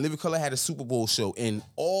 and Living Color had a Super Bowl show, and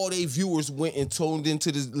all they viewers went and tuned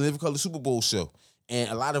into the Living Color Super Bowl show, and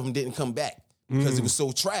a lot of them didn't come back because it was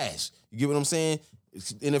so trash. You get what I'm saying?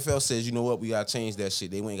 NFL says, you know what, we gotta change that shit.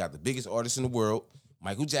 They went and got the biggest artist in the world,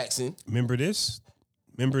 Michael Jackson. Remember this?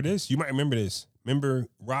 You might remember this. Remember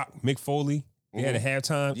Rock, Mick Foley? They had a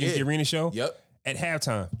halftime empty arena show? Yep. At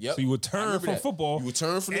halftime. Yep. So you would turn from football. You would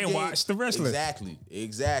turn from the and game. watch the wrestling.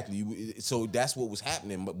 Exactly. So that's what was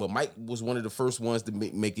happening. But Mike was one of the first ones to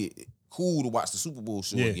make it cool to watch the Super Bowl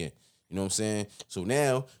show again. You know what I'm saying? So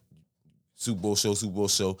now, Super Bowl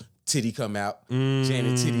show, Titty come out,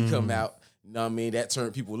 Janet Titty come out. You know what I mean? That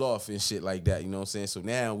turned people off and shit like that. You know what I'm saying? So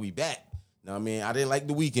now we back. You know what I mean? I didn't like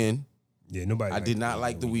The Weeknd. Yeah, nobody. I did not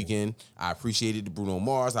like The Weeknd. I appreciated the Bruno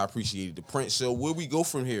Mars. I appreciated the Prince show. Where we go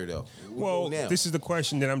from here, though? Well, this is the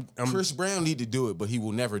question that I'm. Chris Brown need to do it, but he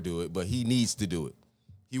will never do it. But he needs to do it.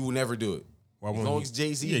 He will never do it. Well, as long as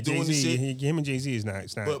Jay-Z is doing the shit. Him and Jay-Z is not.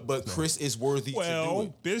 It's not. But Chris is worthy to do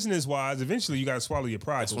it. Business wise, eventually you got to swallow your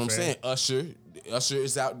pride. That's what I'm saying. Usher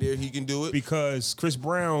is out there. He can do it because Chris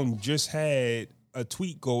Brown just had a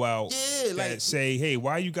tweet go out that say, hey,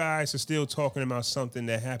 why you guys are still talking about something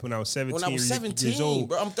that happened when I was 17 years old?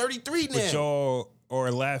 Bro, I'm 33 now. But y'all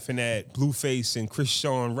are laughing at Blueface and Chris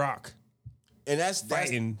Sean Rock. And that's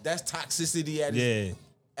toxicity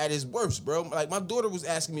at his worst, bro. Like, my daughter was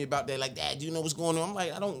asking me about that. Like, Dad, do you know what's going on? I'm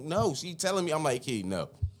like, I don't know. She telling me. I'm like, hey, no.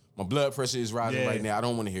 My blood pressure is rising right now. I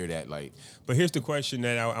don't want to hear that. Like, but here's the question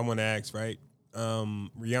that I want to ask, right?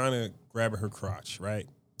 Rihanna grabbing her crotch, right?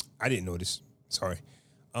 I didn't notice. Sorry.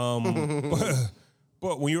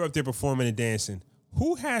 But when you're up there performing and dancing,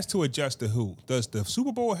 who has to adjust to who? Does the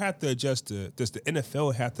Super Bowl have to adjust to, does the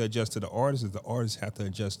NFL have to adjust to the artists, or does the artists have to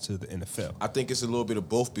adjust to the NFL? I think it's a little bit of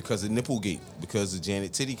both because of Nipplegate, because of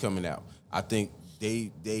Janet Titty coming out. I think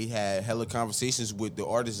they had hella conversations with the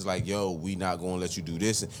artists like, yo, we not gonna let you do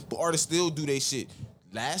this. But artists still do they shit.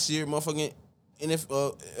 Last year, motherfucking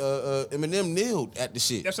Eminem kneeled at the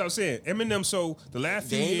shit. That's what I'm saying. Eminem, so the last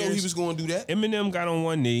few They didn't years, know he was gonna do that. Eminem got on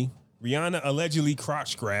one knee. Rihanna allegedly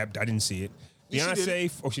crotch grabbed. I didn't see it. Yeah, she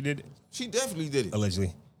did Beyonce, she did it? She definitely did it.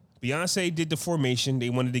 Allegedly. Beyonce did the formation. They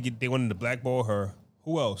wanted to blackball her.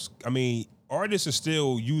 Who else? I mean, artists are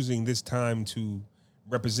still using this time to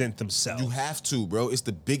represent themselves. You have to, bro. It's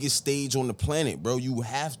the biggest stage on the planet, bro. You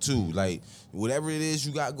have to. Like, whatever it is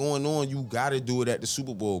you got going on, you gotta do it at the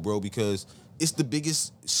Super Bowl, bro, because it's the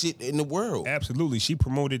biggest shit in the world. Absolutely. She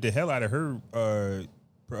promoted the hell out of her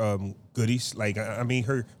goodies. Like, I mean,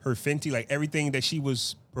 her Fenty, like everything that she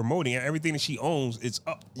was promoting, everything that she owns, it's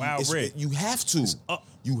up. Wild red. You have to. It's up.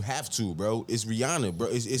 You have to, bro. It's Rihanna, bro.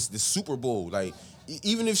 It's the Super Bowl. Like,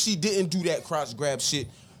 even if she didn't do that crotch grab shit,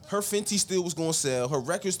 her Fenty still was gonna sell. Her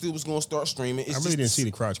record still was gonna start streaming. I really didn't see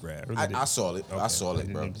the crotch grab. I saw it. Okay. I saw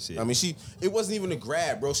it, bro. It. I mean, it wasn't even a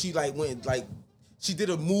grab, bro. She like went like. She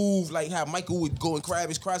did a move like how Michael would go and grab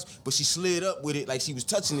his crotch, but she slid up with it like she was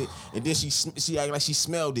touching it, and then she acted like she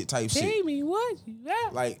smelled it type shit. Jamie, what? Yeah.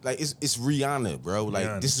 Like it's Rihanna, bro. Like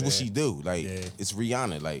Rihanna, this is what she do. Like yeah. it's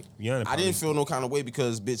Rihanna. Like Rihanna I didn't feel no kind of way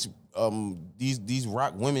because bitch, these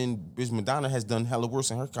rock women, bitch Madonna has done hella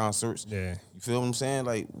worse in her concerts. Yeah. You feel what I'm saying?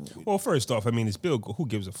 Like, well, first off, I mean, it's Bill. Who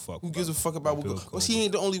gives a fuck? who gives a fuck about Bill? Well, she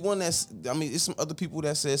ain't the only one that's. I mean, it's some other people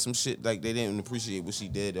that said some shit like they didn't appreciate what she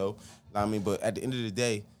did though. I mean, but at the end of the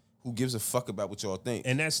day, who gives a fuck about what y'all think?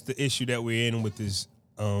 And that's the issue that we're in with this,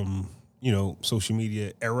 social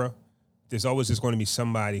media era. There's always just going to be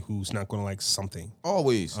somebody who's not going to like something.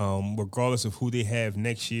 Always. Regardless of who they have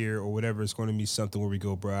next year or whatever, it's going to be something where we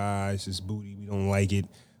go, bruh, it's just booty. We don't like it.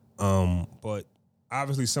 But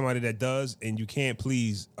obviously somebody that does, and you can't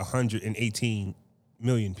please 118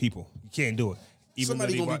 million people. You can't do it. Even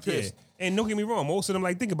Somebody gonna be pissed. Yeah. And don't get me wrong, most of them,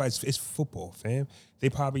 like, think about it, it's football, fam. They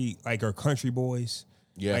probably, like, are country boys.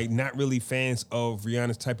 Yeah. Like, not really fans of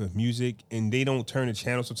Rihanna's type of music, and they don't turn the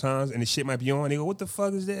channel sometimes, and the shit might be on. They go, what the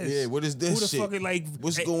fuck is this? Yeah, what is this Who the shit? fuck is, like,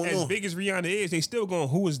 What's going as on? big as Rihanna is, they still going,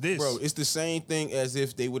 who is this? Bro, it's the same thing as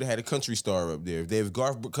if they would have had a country star up there. If they have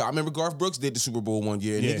I remember Garth Brooks did the Super Bowl one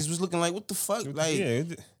year, and Yeah. niggas was looking like, what the fuck? Like, yeah.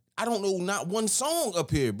 I don't know not one song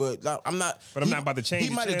up here, but like, I'm not. But I'm not about to change He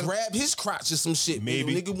the might have channel. grabbed his crotch or some shit.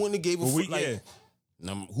 Maybe. Nigga wouldn't have gave a fuck. Like,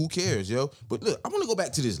 yeah. who cares, yo? But look, I want to go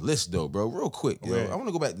back to this list though, bro, real quick, yo. Okay. I want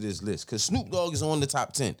to go back to this list because Snoop Dogg is on the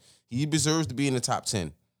top 10. He deserves to be in the top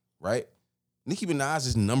 10, right? Nicki Minaj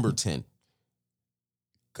is number 10.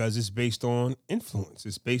 Because it's based on influence.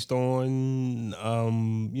 It's based on,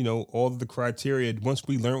 all of the criteria. Once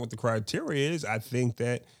we learn what the criteria is, I think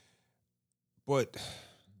that, but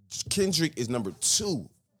Kendrick is number 2.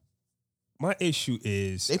 my issue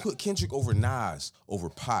is, They put Kendrick over Nas, over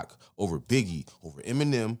Pac, over Biggie, over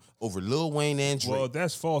Eminem, over Lil Wayne and Drake. well,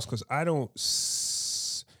 that's false because I don't,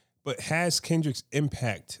 but has Kendrick's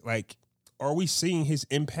impact, like, are we seeing his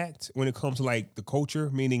impact when it comes to, like, the culture?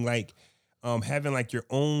 Meaning, like, having, like, your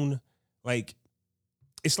own, like,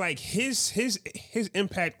 it's like his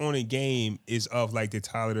impact on a game is of, like, the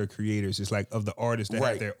Tyler creators. It's like of the artists that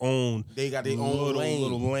have Right. their own. They got their own lane.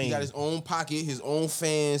 Little lane. He got his own pocket, his own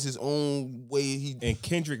fans, his own way. And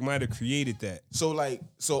Kendrick might have created that. So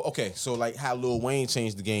how Lil Wayne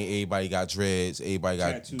changed the game. Everybody got dreads. Everybody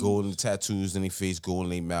got Tattoos. golden tattoos in their face, gold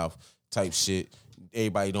in their mouth type shit.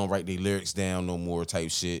 Everybody don't write their lyrics down no more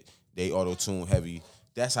type shit. They auto-tune heavy.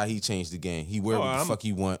 That's how he changed the game. He wear what the fuck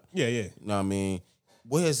he want. Yeah, yeah. You know what I mean?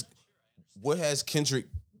 What has Kendrick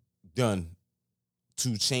done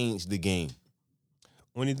to change the game?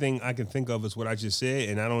 Only thing I can think of is what I just said,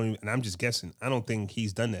 and I'm just guessing. I don't think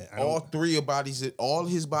he's done that. All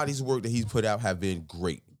his bodies of work that he's put out have been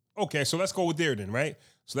great. Okay, so let's go with there then, right?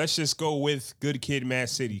 So let's just go with Good Kid, Mad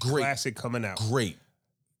City. Great. Classic coming out. Great.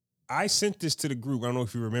 I sent this to the group. I don't know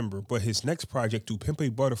if you remember, but his next project, To Pimp a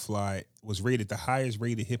Butterfly, was rated the highest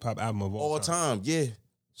rated hip hop album of all time. Yeah.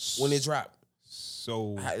 When it dropped.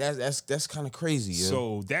 So That's kind of crazy, yo.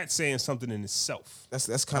 So that's saying something in itself.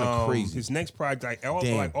 That's kind of crazy. His next project,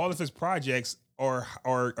 all of his projects are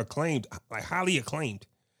acclaimed, like highly acclaimed.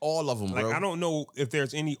 All of them, bro. Like, I don't know if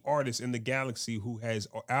there's any artist in the galaxy who has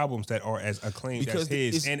albums that are as acclaimed as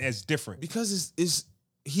his and as different. Because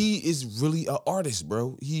he is really an artist,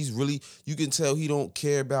 bro. He's really, you can tell he don't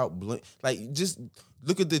care about like, just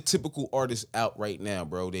look at the typical artists out right now,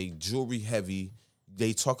 bro. They jewelry heavy.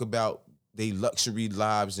 They talk about they luxury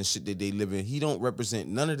lives and shit that they live in. He don't represent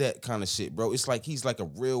none of that kind of shit, bro. It's like he's like a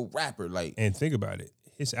real rapper. Like, and think about it,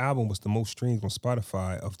 his album was the most streamed on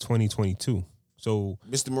Spotify of 2022. So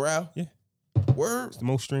Mr. Morale? Yeah. Word? It's the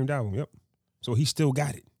most streamed album. Yep. So he still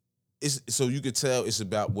got it. It's so you could tell it's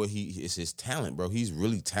about it's his talent, bro. He's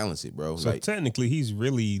really talented, bro. So like technically, he's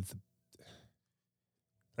really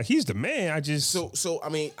he's the man. So I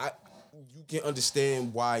mean, you can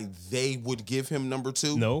understand why they would give him number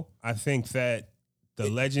 2. No, I think that the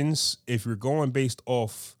legends, if you're going based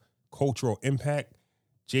off cultural impact,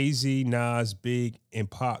 Jay-Z, Nas, Big, and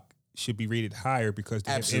Pac should be rated higher because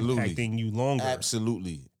they're impacting you longer.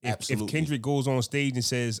 Absolutely. If Kendrick goes on stage and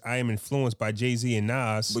says, I am influenced by Jay-Z and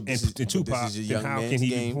Nas and Tupac, then how can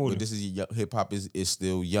he be But this is hip hop is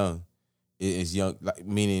still young. It's young, like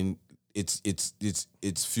meaning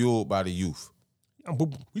it's fueled by the youth. But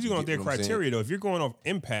we're going off their criteria though. If you're going off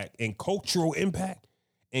impact and cultural impact,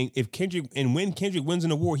 and when Kendrick wins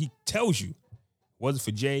an award, he tells you, was it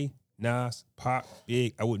for Jay, Nas, Pac,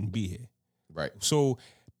 Big, I wouldn't be here. Right. So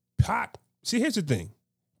Pac, see, here's the thing.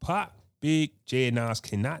 Pac, Big, Jay, and Nas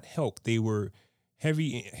cannot help. They were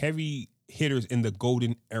heavy hitters in the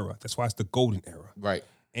golden era. That's why it's the golden era. Right.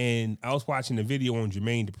 And I was watching a video on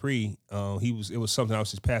Jermaine Dupri. It was something I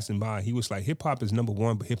was just passing by. He was like, hip hop is number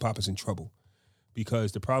one, but hip hop is in trouble.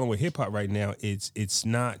 Because the problem with hip hop right now is it's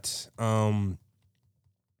not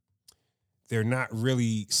they're not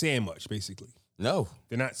really saying much, basically. No.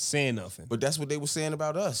 They're not saying nothing. But that's what they were saying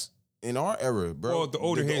about us in our era, bro. Well, the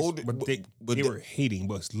older heads, they were hating,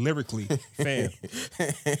 but lyrically, fam,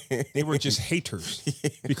 they were just haters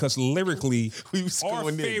because lyrically, we was our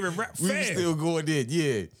going favorite in. rap. We were still going in,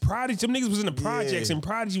 yeah. Prodigy, them niggas was in the projects, and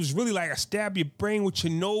Prodigy was really like, I stab your brain with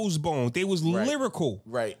your nose bone. They was lyrical,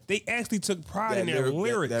 right? They actually took pride in their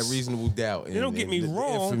lyrics. That Reasonable Doubt. They don't get me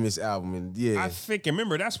wrong. The infamous album, and I think,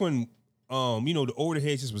 remember that's when. The older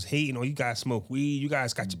heads just was hating. Oh, you guys smoke weed. You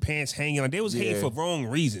guys got your pants hanging on. They was hating for wrong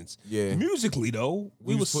reasons. Yeah. Musically though,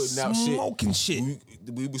 we was putting out smoking shit.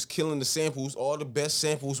 We was killing the samples, all the best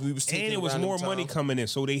samples we was taking. And it was more money coming in,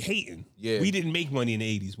 so they hating. Yeah. We didn't make money in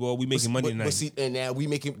the 80s. Well, we making money in the 90s. See, and now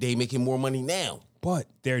they making more money now. But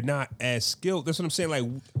they're not as skilled. That's what I'm saying. Like,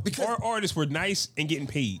 because our artists were nice and getting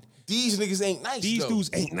paid. These niggas ain't nice. These dudes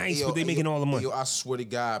ain't nice, but they making all the money. I swear to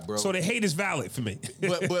God, bro. So the hate is valid for me.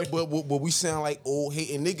 but we sound like old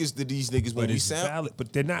hating niggas to these niggas. When we sound valid,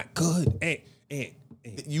 but they're not good. And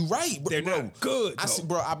you right, bro. They're not good.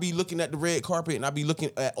 I be looking at the red carpet and I be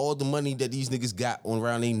looking at all the money that these niggas got on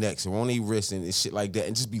around their necks or on their wrists and shit like that,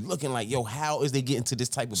 and just be looking like, yo, how is they getting to this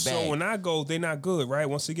type of bag? So when I go, they're not good, right?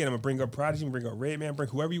 Once again, I'm gonna bring up Prodigy, I'm gonna bring up Redman, bring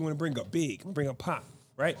whoever you want to bring up, Big, I'm gonna bring up Pop,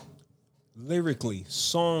 right? Lyrically,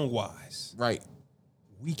 song-wise, right?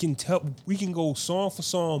 We can go song for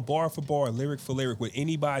song, bar for bar, lyric for lyric with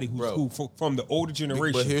anybody who from the older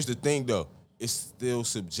generation. But here's the thing, though, it's still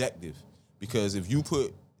subjective because if you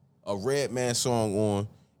put a Redman song on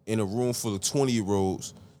in a room full of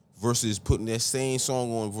 20-year-olds versus putting that same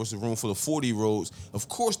song on versus a room full of 40-year-olds, of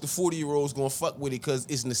course the 40-year-olds gonna fuck with it because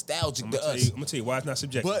it's nostalgic to us. I'm gonna tell you why it's not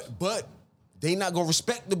subjective. But they not gonna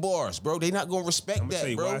respect the bars, bro. They not gonna respect that, bro. I'm gonna tell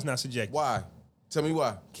you why it's not subjective. Why? Tell me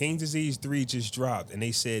why. King's Disease 3 just dropped, and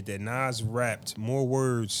they said that Nas rapped more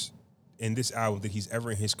words in this album than he's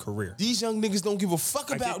ever in his career. These young niggas don't give a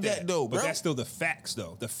fuck about that though, bro. But that's still the facts,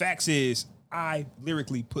 though. The facts is I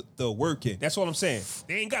lyrically put the work in. That's what I'm saying.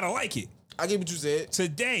 They ain't gotta like it. I get what you said.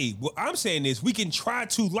 Today, what I'm saying is we can try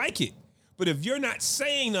to like it, but if you're not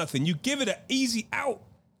saying nothing, you give it an easy out.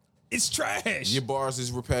 It's trash. Your bars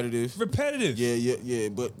is repetitive. Yeah.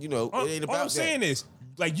 But it ain't about that. All I'm saying is,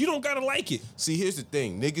 like, you don't gotta like it. See, here's the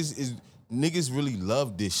thing. Niggas really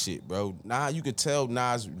love this shit, bro. You can tell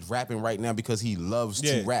Nas rapping right now because he loves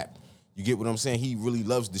to rap. You get what I'm saying? He really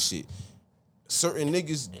loves the shit. Certain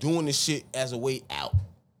niggas doing this shit as a way out.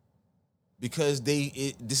 Because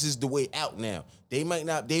this is the way out now. They might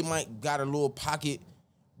got a little pocket,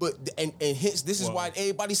 but and hence this is why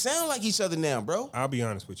everybody sound like each other now, bro. I'll be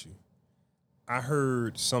honest with you. I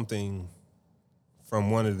heard something from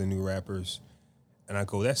one of the new rappers, and I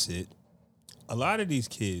go, that's it. A lot of these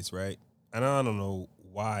kids, right? And I don't know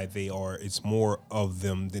why it's more of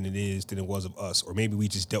them than it was of us, or maybe we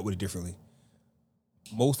just dealt with it differently.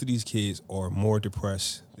 Most of these kids are more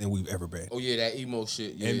depressed than we've ever been. Oh yeah, that emo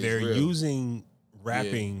shit. Yeah, and they're using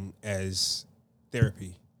rapping as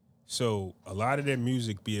therapy. So a lot of their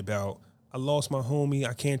music be about, I lost my homie,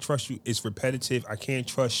 I can't trust you. It's repetitive. I can't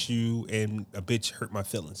trust you, and a bitch hurt my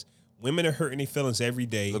feelings. Women are hurting their feelings every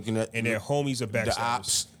day, and their homies are backstabbers. The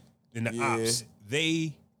ops. And the ops.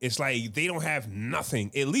 It's like they don't have nothing.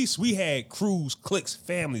 At least we had crews, cliques,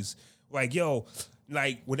 families. Like, yo,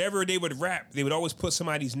 like whatever they would rap, they would always put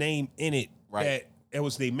somebody's name in it that that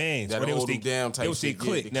was their man's. That'll Or they was hold them down type they was their shit. Yeah,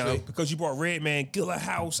 clique. the Now, clique. because you brought Redman, Gilla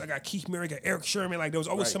House, I got Keith Murray, I got Eric Sherman. Like, there was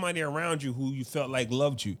always Right. somebody around you who you felt like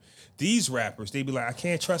loved you. These rappers, they be like, I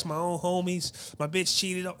can't trust my own homies. My bitch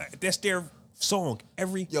cheated. That's their song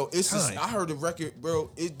every Yo, it's time. I heard the record,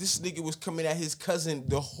 bro. This nigga was coming at his cousin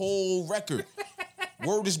the whole record.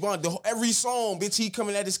 Word is bond. Every song, bitch, he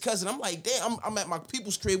coming at his cousin. I'm like, damn, I'm at my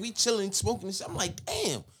people's crib. We chilling, smoking and shit. I'm like,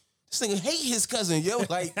 damn. This nigga hate his cousin, yo.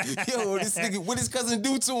 Like, yo, this nigga, what his cousin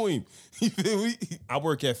do to him? You feel me? I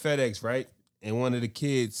work at FedEx, right? And one of the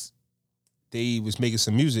kids, they was making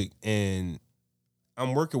some music, and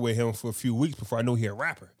I'm working with him for a few weeks before I know he a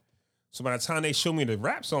rapper. So by the time they show me the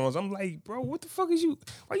rap songs, I'm like, bro, what the fuck is you?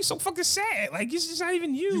 Why you so fucking sad? Like, it's just not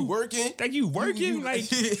even you. You working? Like, you working? You- like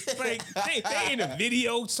they in a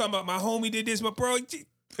video talking about my homie did this, but bro,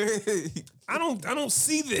 I don't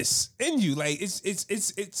see this in you. Like,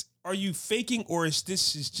 it's. Are you faking, or is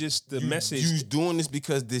this just the message? You doing this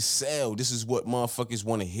because this sell. This is what motherfuckers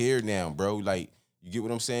want to hear now, bro. Like, you get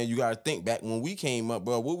what I'm saying? You gotta think back when we came up,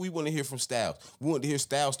 bro. What we want to hear from Styles? We want to hear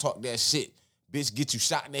Styles talk that shit. Bitch, get you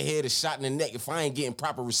shot in the head or shot in the neck if I ain't getting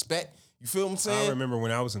proper respect. You feel what I'm saying? I remember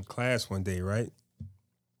when I was in class one day, right?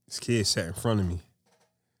 This kid sat in front of me.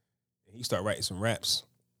 And he started writing some raps.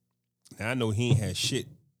 Now I know he ain't had shit,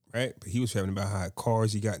 right? But he was rapping about how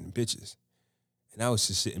cars he got and bitches. And I was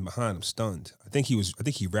just sitting behind him, stunned. I think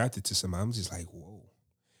he rapped it to somebody. I'm just like, whoa.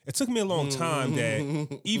 It took me a long time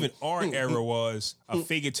that even our era was a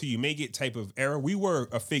fake it till you make it type of era. We were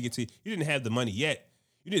a fake it till you didn't have the money yet.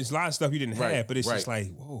 You did a lot of stuff you didn't Right, have, but it's just right.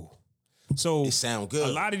 like, whoa. So It sound good.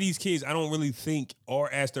 a lot of these kids, I don't really think are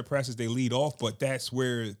as depressed as they lead off, but that's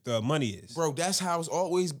where the money is. Bro, that's how it's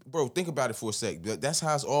always, bro, think about it for a sec. That's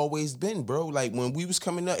how it's always been, bro. Like, when we was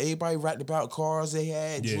coming up, everybody rapped about cars they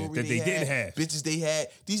had, Yeah, jewelry that they didn't have. bitches they had.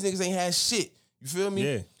 These niggas ain't had shit. You feel me?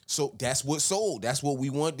 Yeah. So that's what sold. That's what we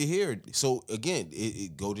wanted to hear. So, again,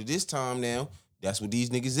 it go to this time now. That's what these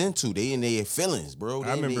niggas into. They in their feelings, bro. They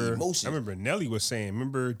I in their remember emotions. Nelly was saying,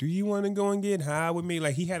 remember, do you want to go and get high with me?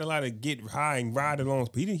 Like, he had a lot of get high and ride alongs,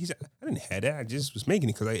 but he said, I didn't have that. I just was making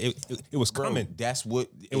it because it was Bro, coming. that's what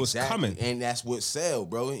It was coming. And that's what sell,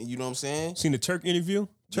 bro. You know what I'm saying? Seen the Turk interview?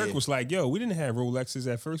 Turk Yeah. was like, yo, we didn't have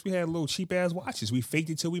Rolexes at first. We had little cheap ass watches. We faked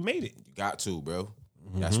it till we made it. You got to, bro.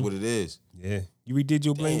 That's what it is. Yeah. You redid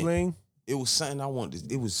your bling Damn. bling? It was something I wanted.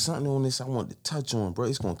 It was something on this I wanted to touch on, bro.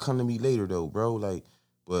 It's gonna come to me later though, bro. Like,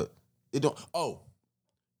 but it don't. Oh,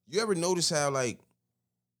 you ever notice how like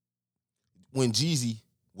when Jeezy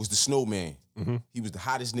was the snowman, he was the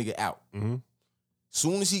hottest nigga out.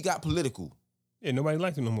 Soon as he got political, Yeah, nobody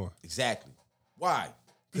liked him no more. exactly. Why?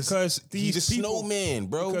 Because He's these the people, snowman,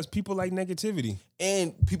 bro. because people like negativity.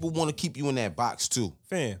 And people want to keep you in that box too.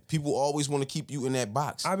 Fam, People always want to keep you in that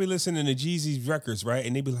box. I be listening to Jeezy's records, right?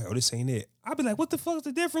 And they be like, oh, this ain't it. I be like, what the fuck is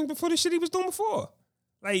the difference before the shit he was doing before?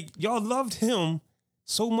 Like, y'all loved him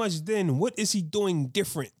so much then. What is he doing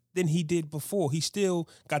different than he did before? He still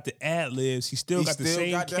got the ad libs. He still got the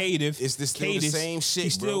same cadence. It's still the same shit, He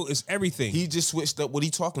still bro. is everything. He just switched up what he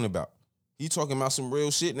talking about. He talking about some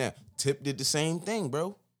real shit now. Tip did the same thing,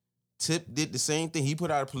 bro. Tip did the same thing. He put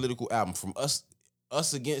out a political album from us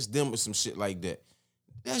against them or some shit like that.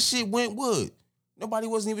 That shit went wood. Nobody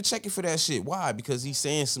wasn't even checking for that shit. Why? Because he's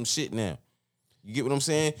saying some shit now. You get what I'm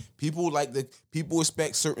saying? People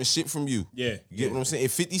expect certain shit from you. Yeah, You get what I'm saying?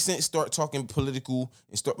 If 50 Cent start talking political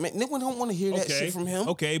and start, man, nigga don't want to hear that shit from him.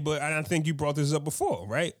 Okay, but I think you brought this up before,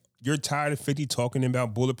 right? You're tired of 50 talking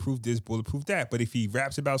about bulletproof this, bulletproof that. But if he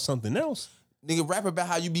raps about something else, Nigga, rap about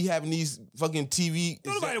how you be having these fucking TV.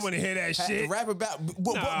 nobody want to hear that shit. Rap about.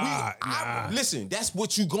 Nah. Listen, that's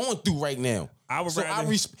what you going through right now. I would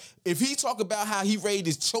rather- if he talk about how he ready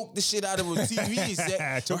to choke the shit out of a TV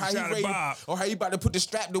exec, Choke the shit out of Bob. or how he about to put the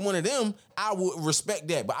strap to one of them, I would respect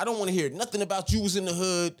that. But I don't want to hear nothing about you was in the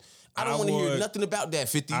hood. I don't want to hear would- nothing about that,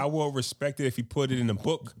 50. I will respect it if he put it in a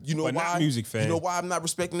book. You know but why? Not music fan. You know why I'm not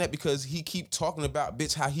respecting that? Because he keep talking about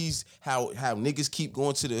bitch how niggas keep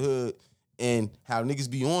going to the hood and how niggas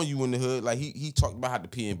be on you in the hood. Like he talked about how the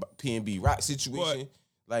PNB rock situation.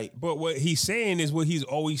 But what he's saying is what he's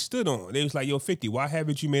always stood on. They was like, yo, 50, why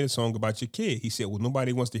haven't you made a song about your kid? He said, well,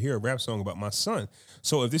 nobody wants to hear a rap song about my son.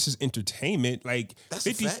 So if this is entertainment, like That's a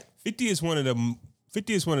 50, fact. 50 is one of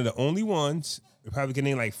the only ones, probably can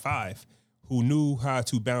name like 5, who knew how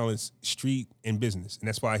to balance street and business. And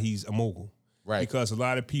that's why he's a mogul. Right. Because a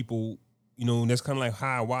lot of people, you know, that's kind of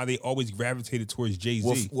like why they always gravitated towards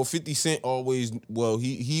Jay-Z. Well, 50 Cent always,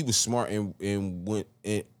 he was smart and went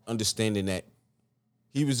and understanding that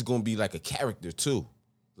he was gonna be like a character too,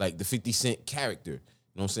 like the 50 Cent character.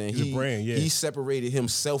 You know what I'm saying? He's a brand, yeah. He separated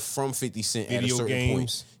himself from 50 Cent at a Video certain games.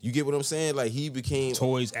 point. You get what I'm saying? Like he became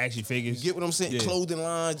Toys, action figures. You get what I'm saying? Yeah. Clothing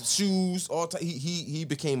lines, shoes, all he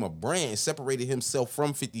became a brand, separated himself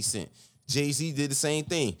from 50 Cent. Jay-Z did the same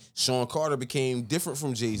thing. Sean Carter became different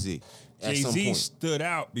from Jay-Z at some Jay-Z point. stood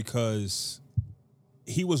out because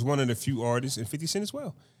he was one of the few artists, and 50 Cent as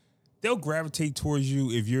well. They'll gravitate towards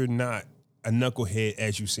you if you're not a knucklehead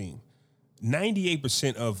as you seem.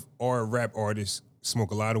 98% of our rap artists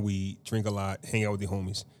smoke a lot of weed, drink a lot, hang out with their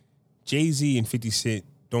homies. Jay-Z and 50 Cent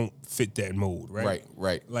don't fit that mold, right?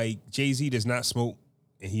 Right. Like Jay-Z does not smoke,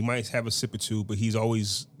 and he might have a sip or two, but he's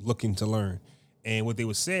always looking to learn. And what they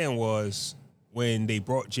were saying was when they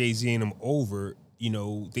brought Jay-Z and him over, you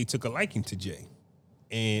know, they took a liking to Jay.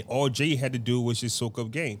 And all Jay had to do was just soak up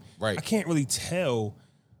game. Right. I can't really tell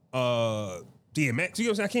DMX. You know what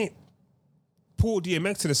I'm saying? I can't pull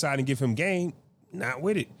DMX to the side and give him game. Not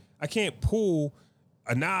with it. I can't pull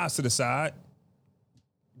a Nas to the side.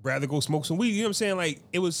 Rather go smoke some weed. You know what I'm saying? Like,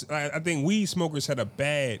 it was, I think weed smokers had a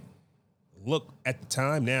bad look at the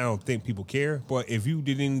time. Now I don't think people care. But if you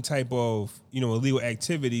did any type of, you know, illegal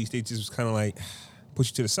activities, they just was kind of like push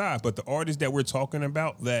you to the side. But the artists that we're talking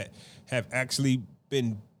about that have actually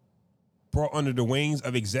been brought under the wings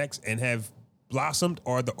of execs and have blossomed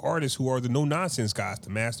are the artists who are the no-nonsense guys. The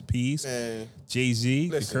Master P's, Man, Jay-Z,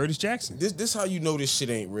 the listen, Curtis Jackson. This how you know this shit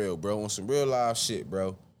ain't real, bro. On some real live shit,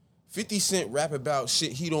 bro. 50 Cent rap about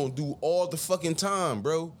shit he don't do all the fucking time,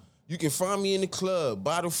 bro. You can find me in the club,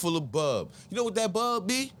 bottle full of bub. You know what that bub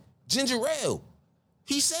be? Ginger ale.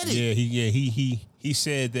 He said it. Yeah, he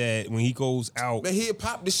said that when he goes out Man, he'll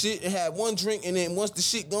pop the shit and have one drink, and then once the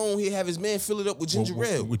shit gone, he'll have his man fill it up with ginger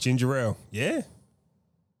ale. with ginger ale. Yeah.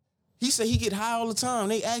 He said he get high all the time.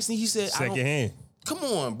 They asked him, he said, Second hand. Come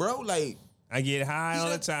on, bro. Like, I get high all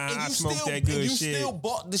the time. and I you smoke still- that good and you shit. still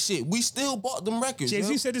bought the shit. We still bought them records. Jay-Z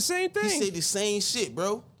yo. said the same thing. He said the same shit,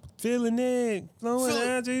 bro. Feeling it, flowing Feel it.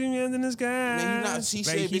 out to the end of the sky. Man, you not. He Like,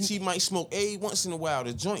 said, bitch, he might smoke once in a while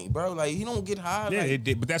the joint, bro. Like he don't get high. Yeah,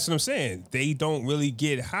 like, but that's what I'm saying. They don't really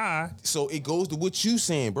get high. so it goes to what you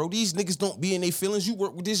saying, bro. These niggas don't be in their feelings. You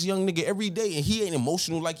work with this young nigga every day, and he ain't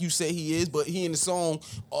emotional like you say he is. But he in the song,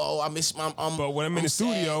 oh, I miss my. But when I'm in the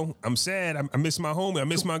studio, I'm sad. I miss my homie. I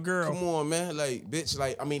miss my girl. Come on, man. Like, bitch,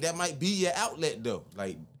 like, I mean, that might be your outlet, though.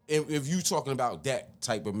 Like, if you talking about that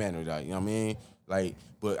type of manner, like, you know what I mean? Like,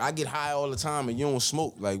 but I get high all the time and you don't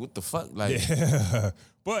smoke. Like, what the fuck? Like,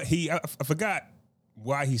 But I forgot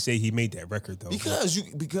why he said he made that record though.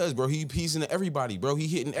 because bro, he's into everybody, bro. He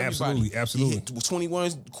hitting everybody. Absolutely. He hit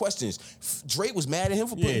 21 questions. Dre was mad at him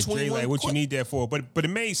for putting 21 Dre, like, what you que- need that for? But it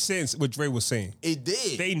made sense what Dre was saying. It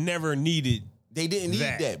did. They never needed. They didn't need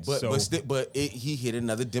that, but So- he hit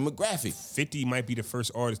another demographic. 50 might be the first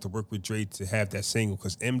artist to work with Dre to have that single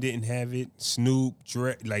because M didn't have it. Snoop,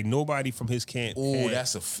 Dre, like nobody from his camp. Oh, had-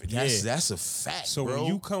 that's a fact. So bro. when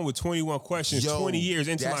you come with 21 questions, 20 years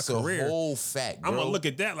into my that's career, a whole fact, bro. I'm gonna look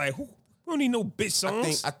at that like, who? We don't need no bitch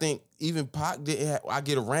songs. I think even Pac didn't have I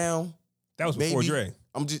Get Around. that was before Maybe. Dre.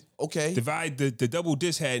 I'm just okay. Divide the double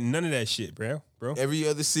disc had none of that shit, bro. Every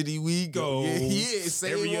other city we go. Go. Yeah,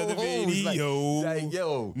 same Every old other hoes. video. Like,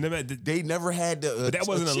 yo, Never- they never had the. But that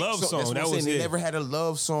wasn't a chick love That's song. what That I'm was saying. it. They never had a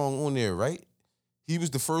love song on there, right? He was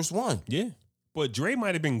the first one. Yeah. But Dre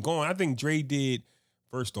might have been gone. I think Dre did,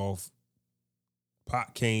 first off,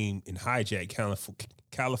 Pac came and hijacked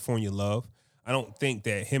California Love. I don't think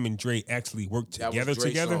that him and Dre actually worked That together was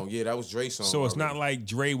Dre's together. song. Yeah, that was Dre's song. So it's not already. like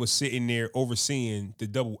Dre was sitting there overseeing the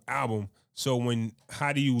double album. So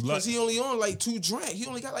how do you Because he only on like 2 tracks. He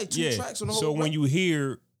only got like 2 tracks on the whole. So when record. you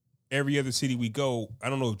hear Every Other City We Go, I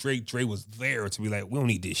don't know if Dre was there to be like, we don't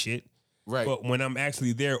need this shit. right, But when I'm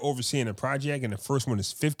actually there overseeing a project and the first one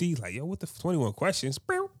is 50, like, yo, what the 21 questions?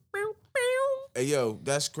 Bow, bow, bow. hey, yo,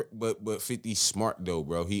 that's but 50 smart though,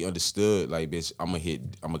 bro. He understood like, bitch, I'm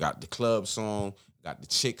gonna got the club song, got the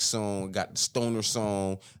chick song, got the stoner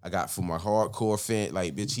song. I got for my hardcore fan,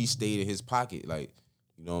 like, bitch, he stayed in his pocket, like,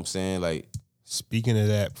 you know what I'm saying, like. Speaking of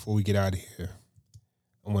that, before we get out of here,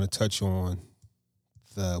 I want to touch on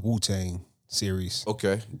the Wu-Tang series.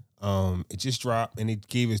 Okay. It just dropped and it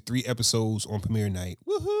gave us 3 episodes on premiere night.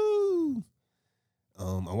 Woohoo!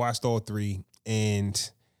 I watched all 3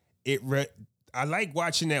 and I like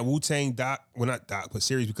watching that Wu-Tang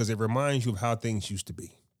series because it reminds you of how things used to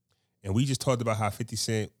be. And we just talked about how 50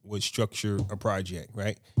 Cent would structure a project,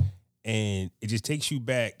 right? And it just takes you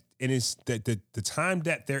back and it's the time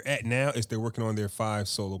that they're at now is they're working on their 5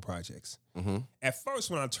 solo projects. At first,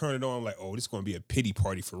 when I turn it on, I'm like, oh, this is going to be a pity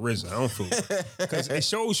party for RZA. I don't feel because it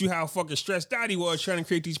shows you how fucking stressed out he was trying to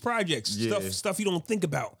create these projects. Stuff you don't think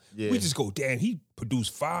about. We just go, damn, he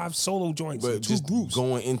produced 5 solo joints, But and 2 just groups.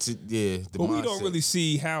 going into But we don't really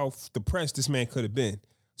see how depressed this man could have been.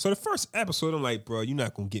 So the first episode, I'm like, bro, you're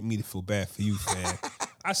not gonna get me to feel bad for you, fam.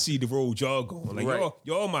 I see the road y'all going. Like,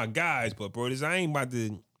 y'all my guys, but bro, I ain't about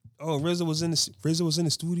to. Oh, RZA was in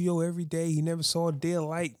the studio every day. He never saw a day of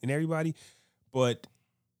light, and everybody. But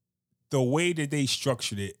the way that they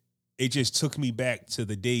structured it, it just took me back to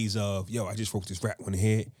the days of, yo, I just wrote this rap on the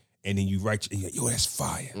head, and then you write, and you're like, yo, that's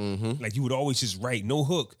fire. Like you would always just write no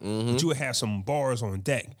hook, but you would have some bars on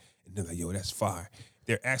deck, and they're like, yo, that's fire.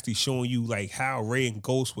 They're actually showing you like how Ray and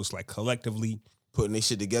Ghost was like collectively putting their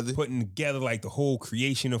shit together, like the whole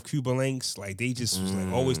creation of Cuba Links. Like they just was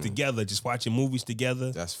like always together, just watching movies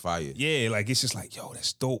together. That's fire. Yeah, like it's just like, yo,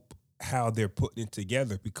 that's dope how they're putting it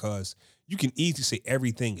together, because you can easily say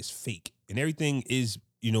everything is fake and everything is,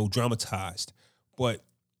 dramatized. But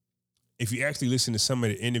if you actually listen to some of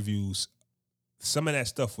the interviews, some of that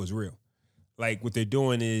stuff was real. Like what they're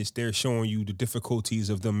doing is they're showing you the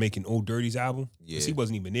difficulties of them making Old Dirty's album. Because he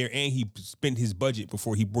wasn't even there, and he spent his budget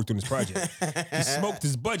before he worked on this project. He smoked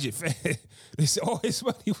his budget, fam. All his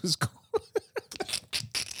money was gone.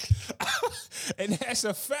 And that's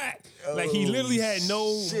a fact. Like he literally had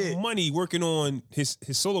no money working on his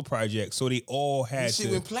solo project, so they all had this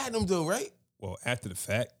shit went platinum though, right? Well, after the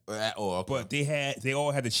fact. Okay. But they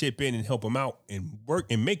all had to chip in and help him out and work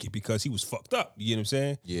and make it, because he was fucked up. You know what I'm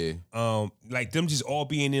saying? Yeah. Like them just all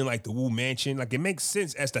being in like the Wu Mansion. Like it makes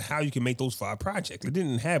sense as to how you can make those 5 projects. They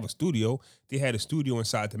didn't have a studio. They had a studio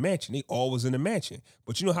inside the mansion. They all was in the mansion.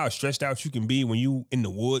 But you know how stressed out you can be when you in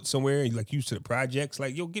the woods somewhere, you like used to the projects.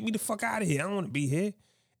 Like, yo, get me the fuck out of here. I don't want to be here.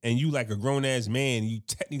 And you like a grown ass man, you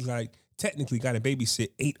technically got to babysit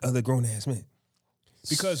 8 other grown ass men.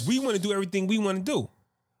 Because we want to do everything we want to do.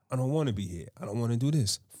 I don't want to be here. I don't want to do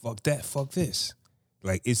this. Fuck that. Fuck this.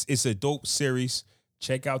 Like it's a dope series.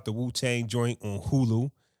 Check out the Wu-Tang joint on Hulu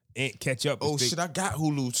and catch up. Oh shit, I got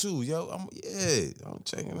Hulu too, yo. I'm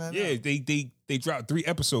checking that out. Yeah, they dropped 3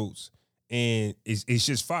 episodes, and it's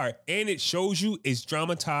just fire. And it shows you it's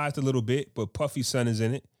dramatized a little bit, but Puffy's son is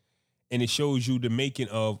in it, and it shows you the making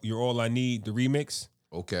of "You're All I Need," the remix.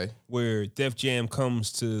 Okay. Where Def Jam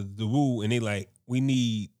comes to the Wu, and they like, we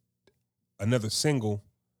need another single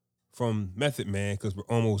from Method Man because we're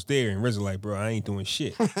almost there. And RZA like, bro, I ain't doing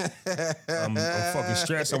shit. I'm fucking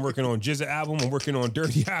stressed. I'm working on Jizza album. I'm working on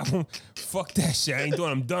Dirty album. Fuck that shit. I ain't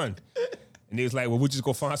doing. I'm done. And they was like, well, we'll just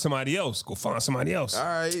go find somebody else. Go find somebody else. All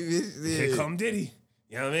right. Here come Diddy.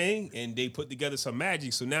 You know what I mean? And they put together some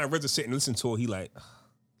magic. So now RZA sitting and listening to it. He like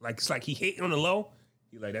it's like he hating on the low.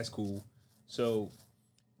 He like, that's cool. So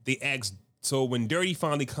they asked. So when Dirty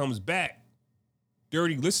finally comes back,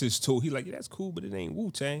 Dirty listens to it. He like, yeah, that's cool, but it ain't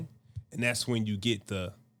Wu-Tang. And that's when you get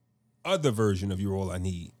the other version of "You're All I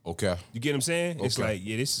Need." Okay. You get what I'm saying? Okay. It's like,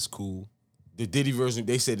 yeah, this is cool. The Diddy version,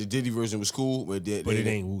 they said the Diddy version was cool, but it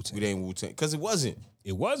ain't Wu-Tang. It ain't Wu-Tang. Because it wasn't.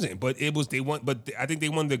 It wasn't, but it was, I think they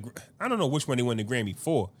won I don't know which one they won the Grammy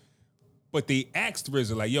for, but they asked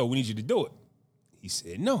RZA like, yo, we need you to do it. He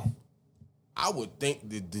said no. I would think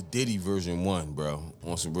the Diddy version won, bro,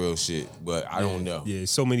 on some real shit, but I don't know. Yeah,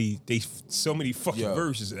 so many fucking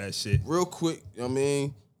versions of that shit. Real quick, you know what I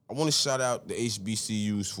mean? I want to shout out the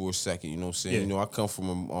HBCUs for a second, you know what I'm saying? Yeah. You know, I come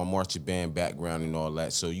from a marching band background and all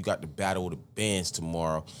that, so you got the Battle of the Bands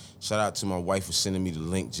tomorrow. Shout out to my wife for sending me the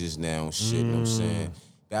link just now and shit, you know what I'm saying?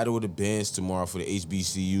 Battle of the Bands tomorrow for the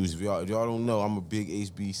HBCUs. If y'all don't know, I'm a big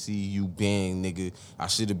HBCU band nigga. I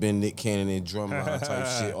should have been Nick Cannon and drumline type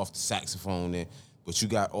shit off the saxophone there. But you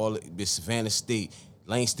got all the Savannah State,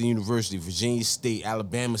 Langston University, Virginia State,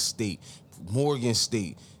 Alabama State, Morgan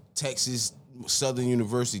State, Texas Southern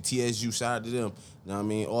University, TSU, shout out to them. You know what I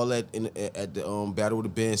mean? All that at the Battle of the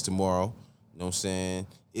Bands tomorrow. You know what I'm saying?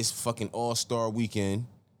 It's fucking All-Star Weekend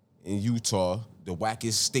in Utah, the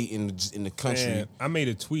wackest state in the country. Man, I made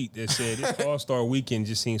a tweet that said this All-Star Weekend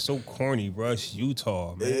just seems so corny, bro. It's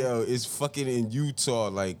Utah, man. Yo, it's fucking in Utah.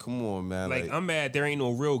 Like, come on, man. Like I'm mad there ain't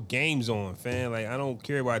no real games on, fam. Like, I don't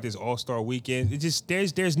care about this All-Star Weekend. It just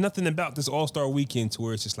there's nothing about this All-Star Weekend to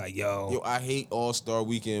where it's just like, yo, I hate All-Star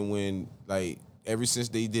Weekend when, like, ever since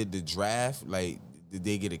they did the draft, like, did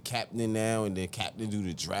they get a captain now and then captain do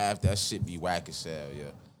the draft? That shit be whack as hell,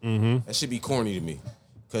 yeah. That should be corny to me.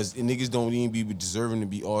 Because niggas don't even be deserving to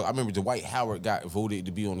be all. I remember Dwight Howard got voted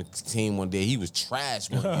to be on the team one day. He was trash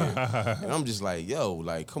one year. And I'm just like, yo,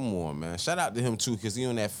 like, come on, man. Shout out to him, too, because he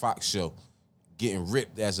on that Fox show getting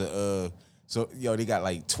ripped as a So yo, they got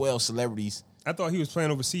like 12 celebrities. I thought he was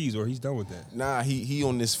playing overseas, or he's done with that. Nah, he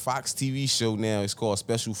on this Fox TV show now. It's called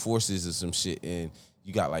Special Forces or some shit, and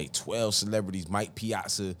you got like 12 celebrities. Mike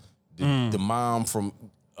Piazza, the mom from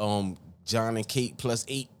John and Kate plus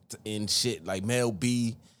 8 and shit, like Mel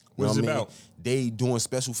B. What's it about? They doing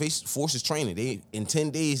Special Forces training. They in 10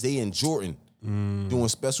 days they in Jordan doing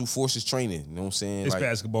Special Forces training. You know what I'm saying? His like,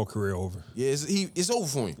 basketball career over. yeah, it's over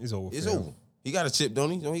for him. It's over. It's for him. over. He got a chip,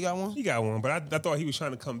 don't he? Don't he got one? He got one, but I thought he was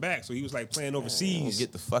trying to come back, so he was like playing overseas.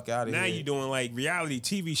 Get the fuck out of Now here. you doing like reality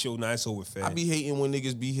TV show. Now it's over, fam. I be hating when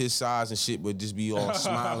niggas be his size and shit, but just be all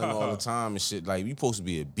smiling all the time and shit. Like, you supposed to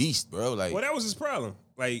be a beast, bro. Like, Well, that was his problem.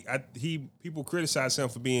 Like people criticized him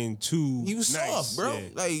for being too. he was nice. soft, bro. Yeah.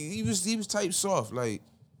 Like, he was type soft. Like,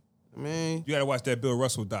 man. You gotta watch that Bill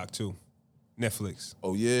Russell doc too, Netflix.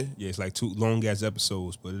 Oh yeah. Yeah, it's like 2 long ass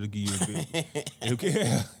episodes, but it'll give you a bit. It'll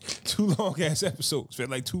give 2 long ass episodes.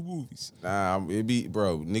 Felt like 2 movies. Nah, it be,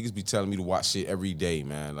 bro. Niggas be telling me to watch shit every day,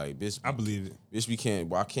 man. Like, bitch, I believe it. bitch, we can't.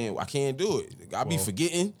 Well, I can't do it. I be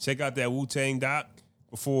forgetting. Check out that Wu-Tang doc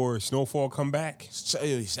before Snowfall come back.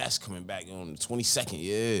 That's coming back on the 22nd.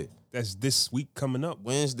 Yeah, That's this week coming up.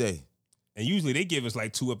 Wednesday. And usually they give us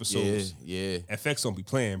like 2 episodes. Yeah. FX don't be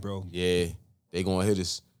playing, bro. Yeah. They gonna hit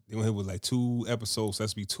us. They gonna hit with like 2 episodes.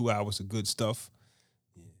 That's be 2 hours of good stuff.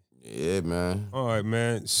 Yeah, man. All right,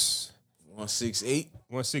 man. 168.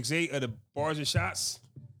 168 of the bars and shots.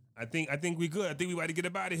 I think we good. I think we about to get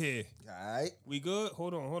up out of here. All right. We good?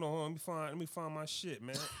 Hold on. Let me find my shit,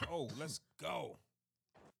 man. Oh, let's go.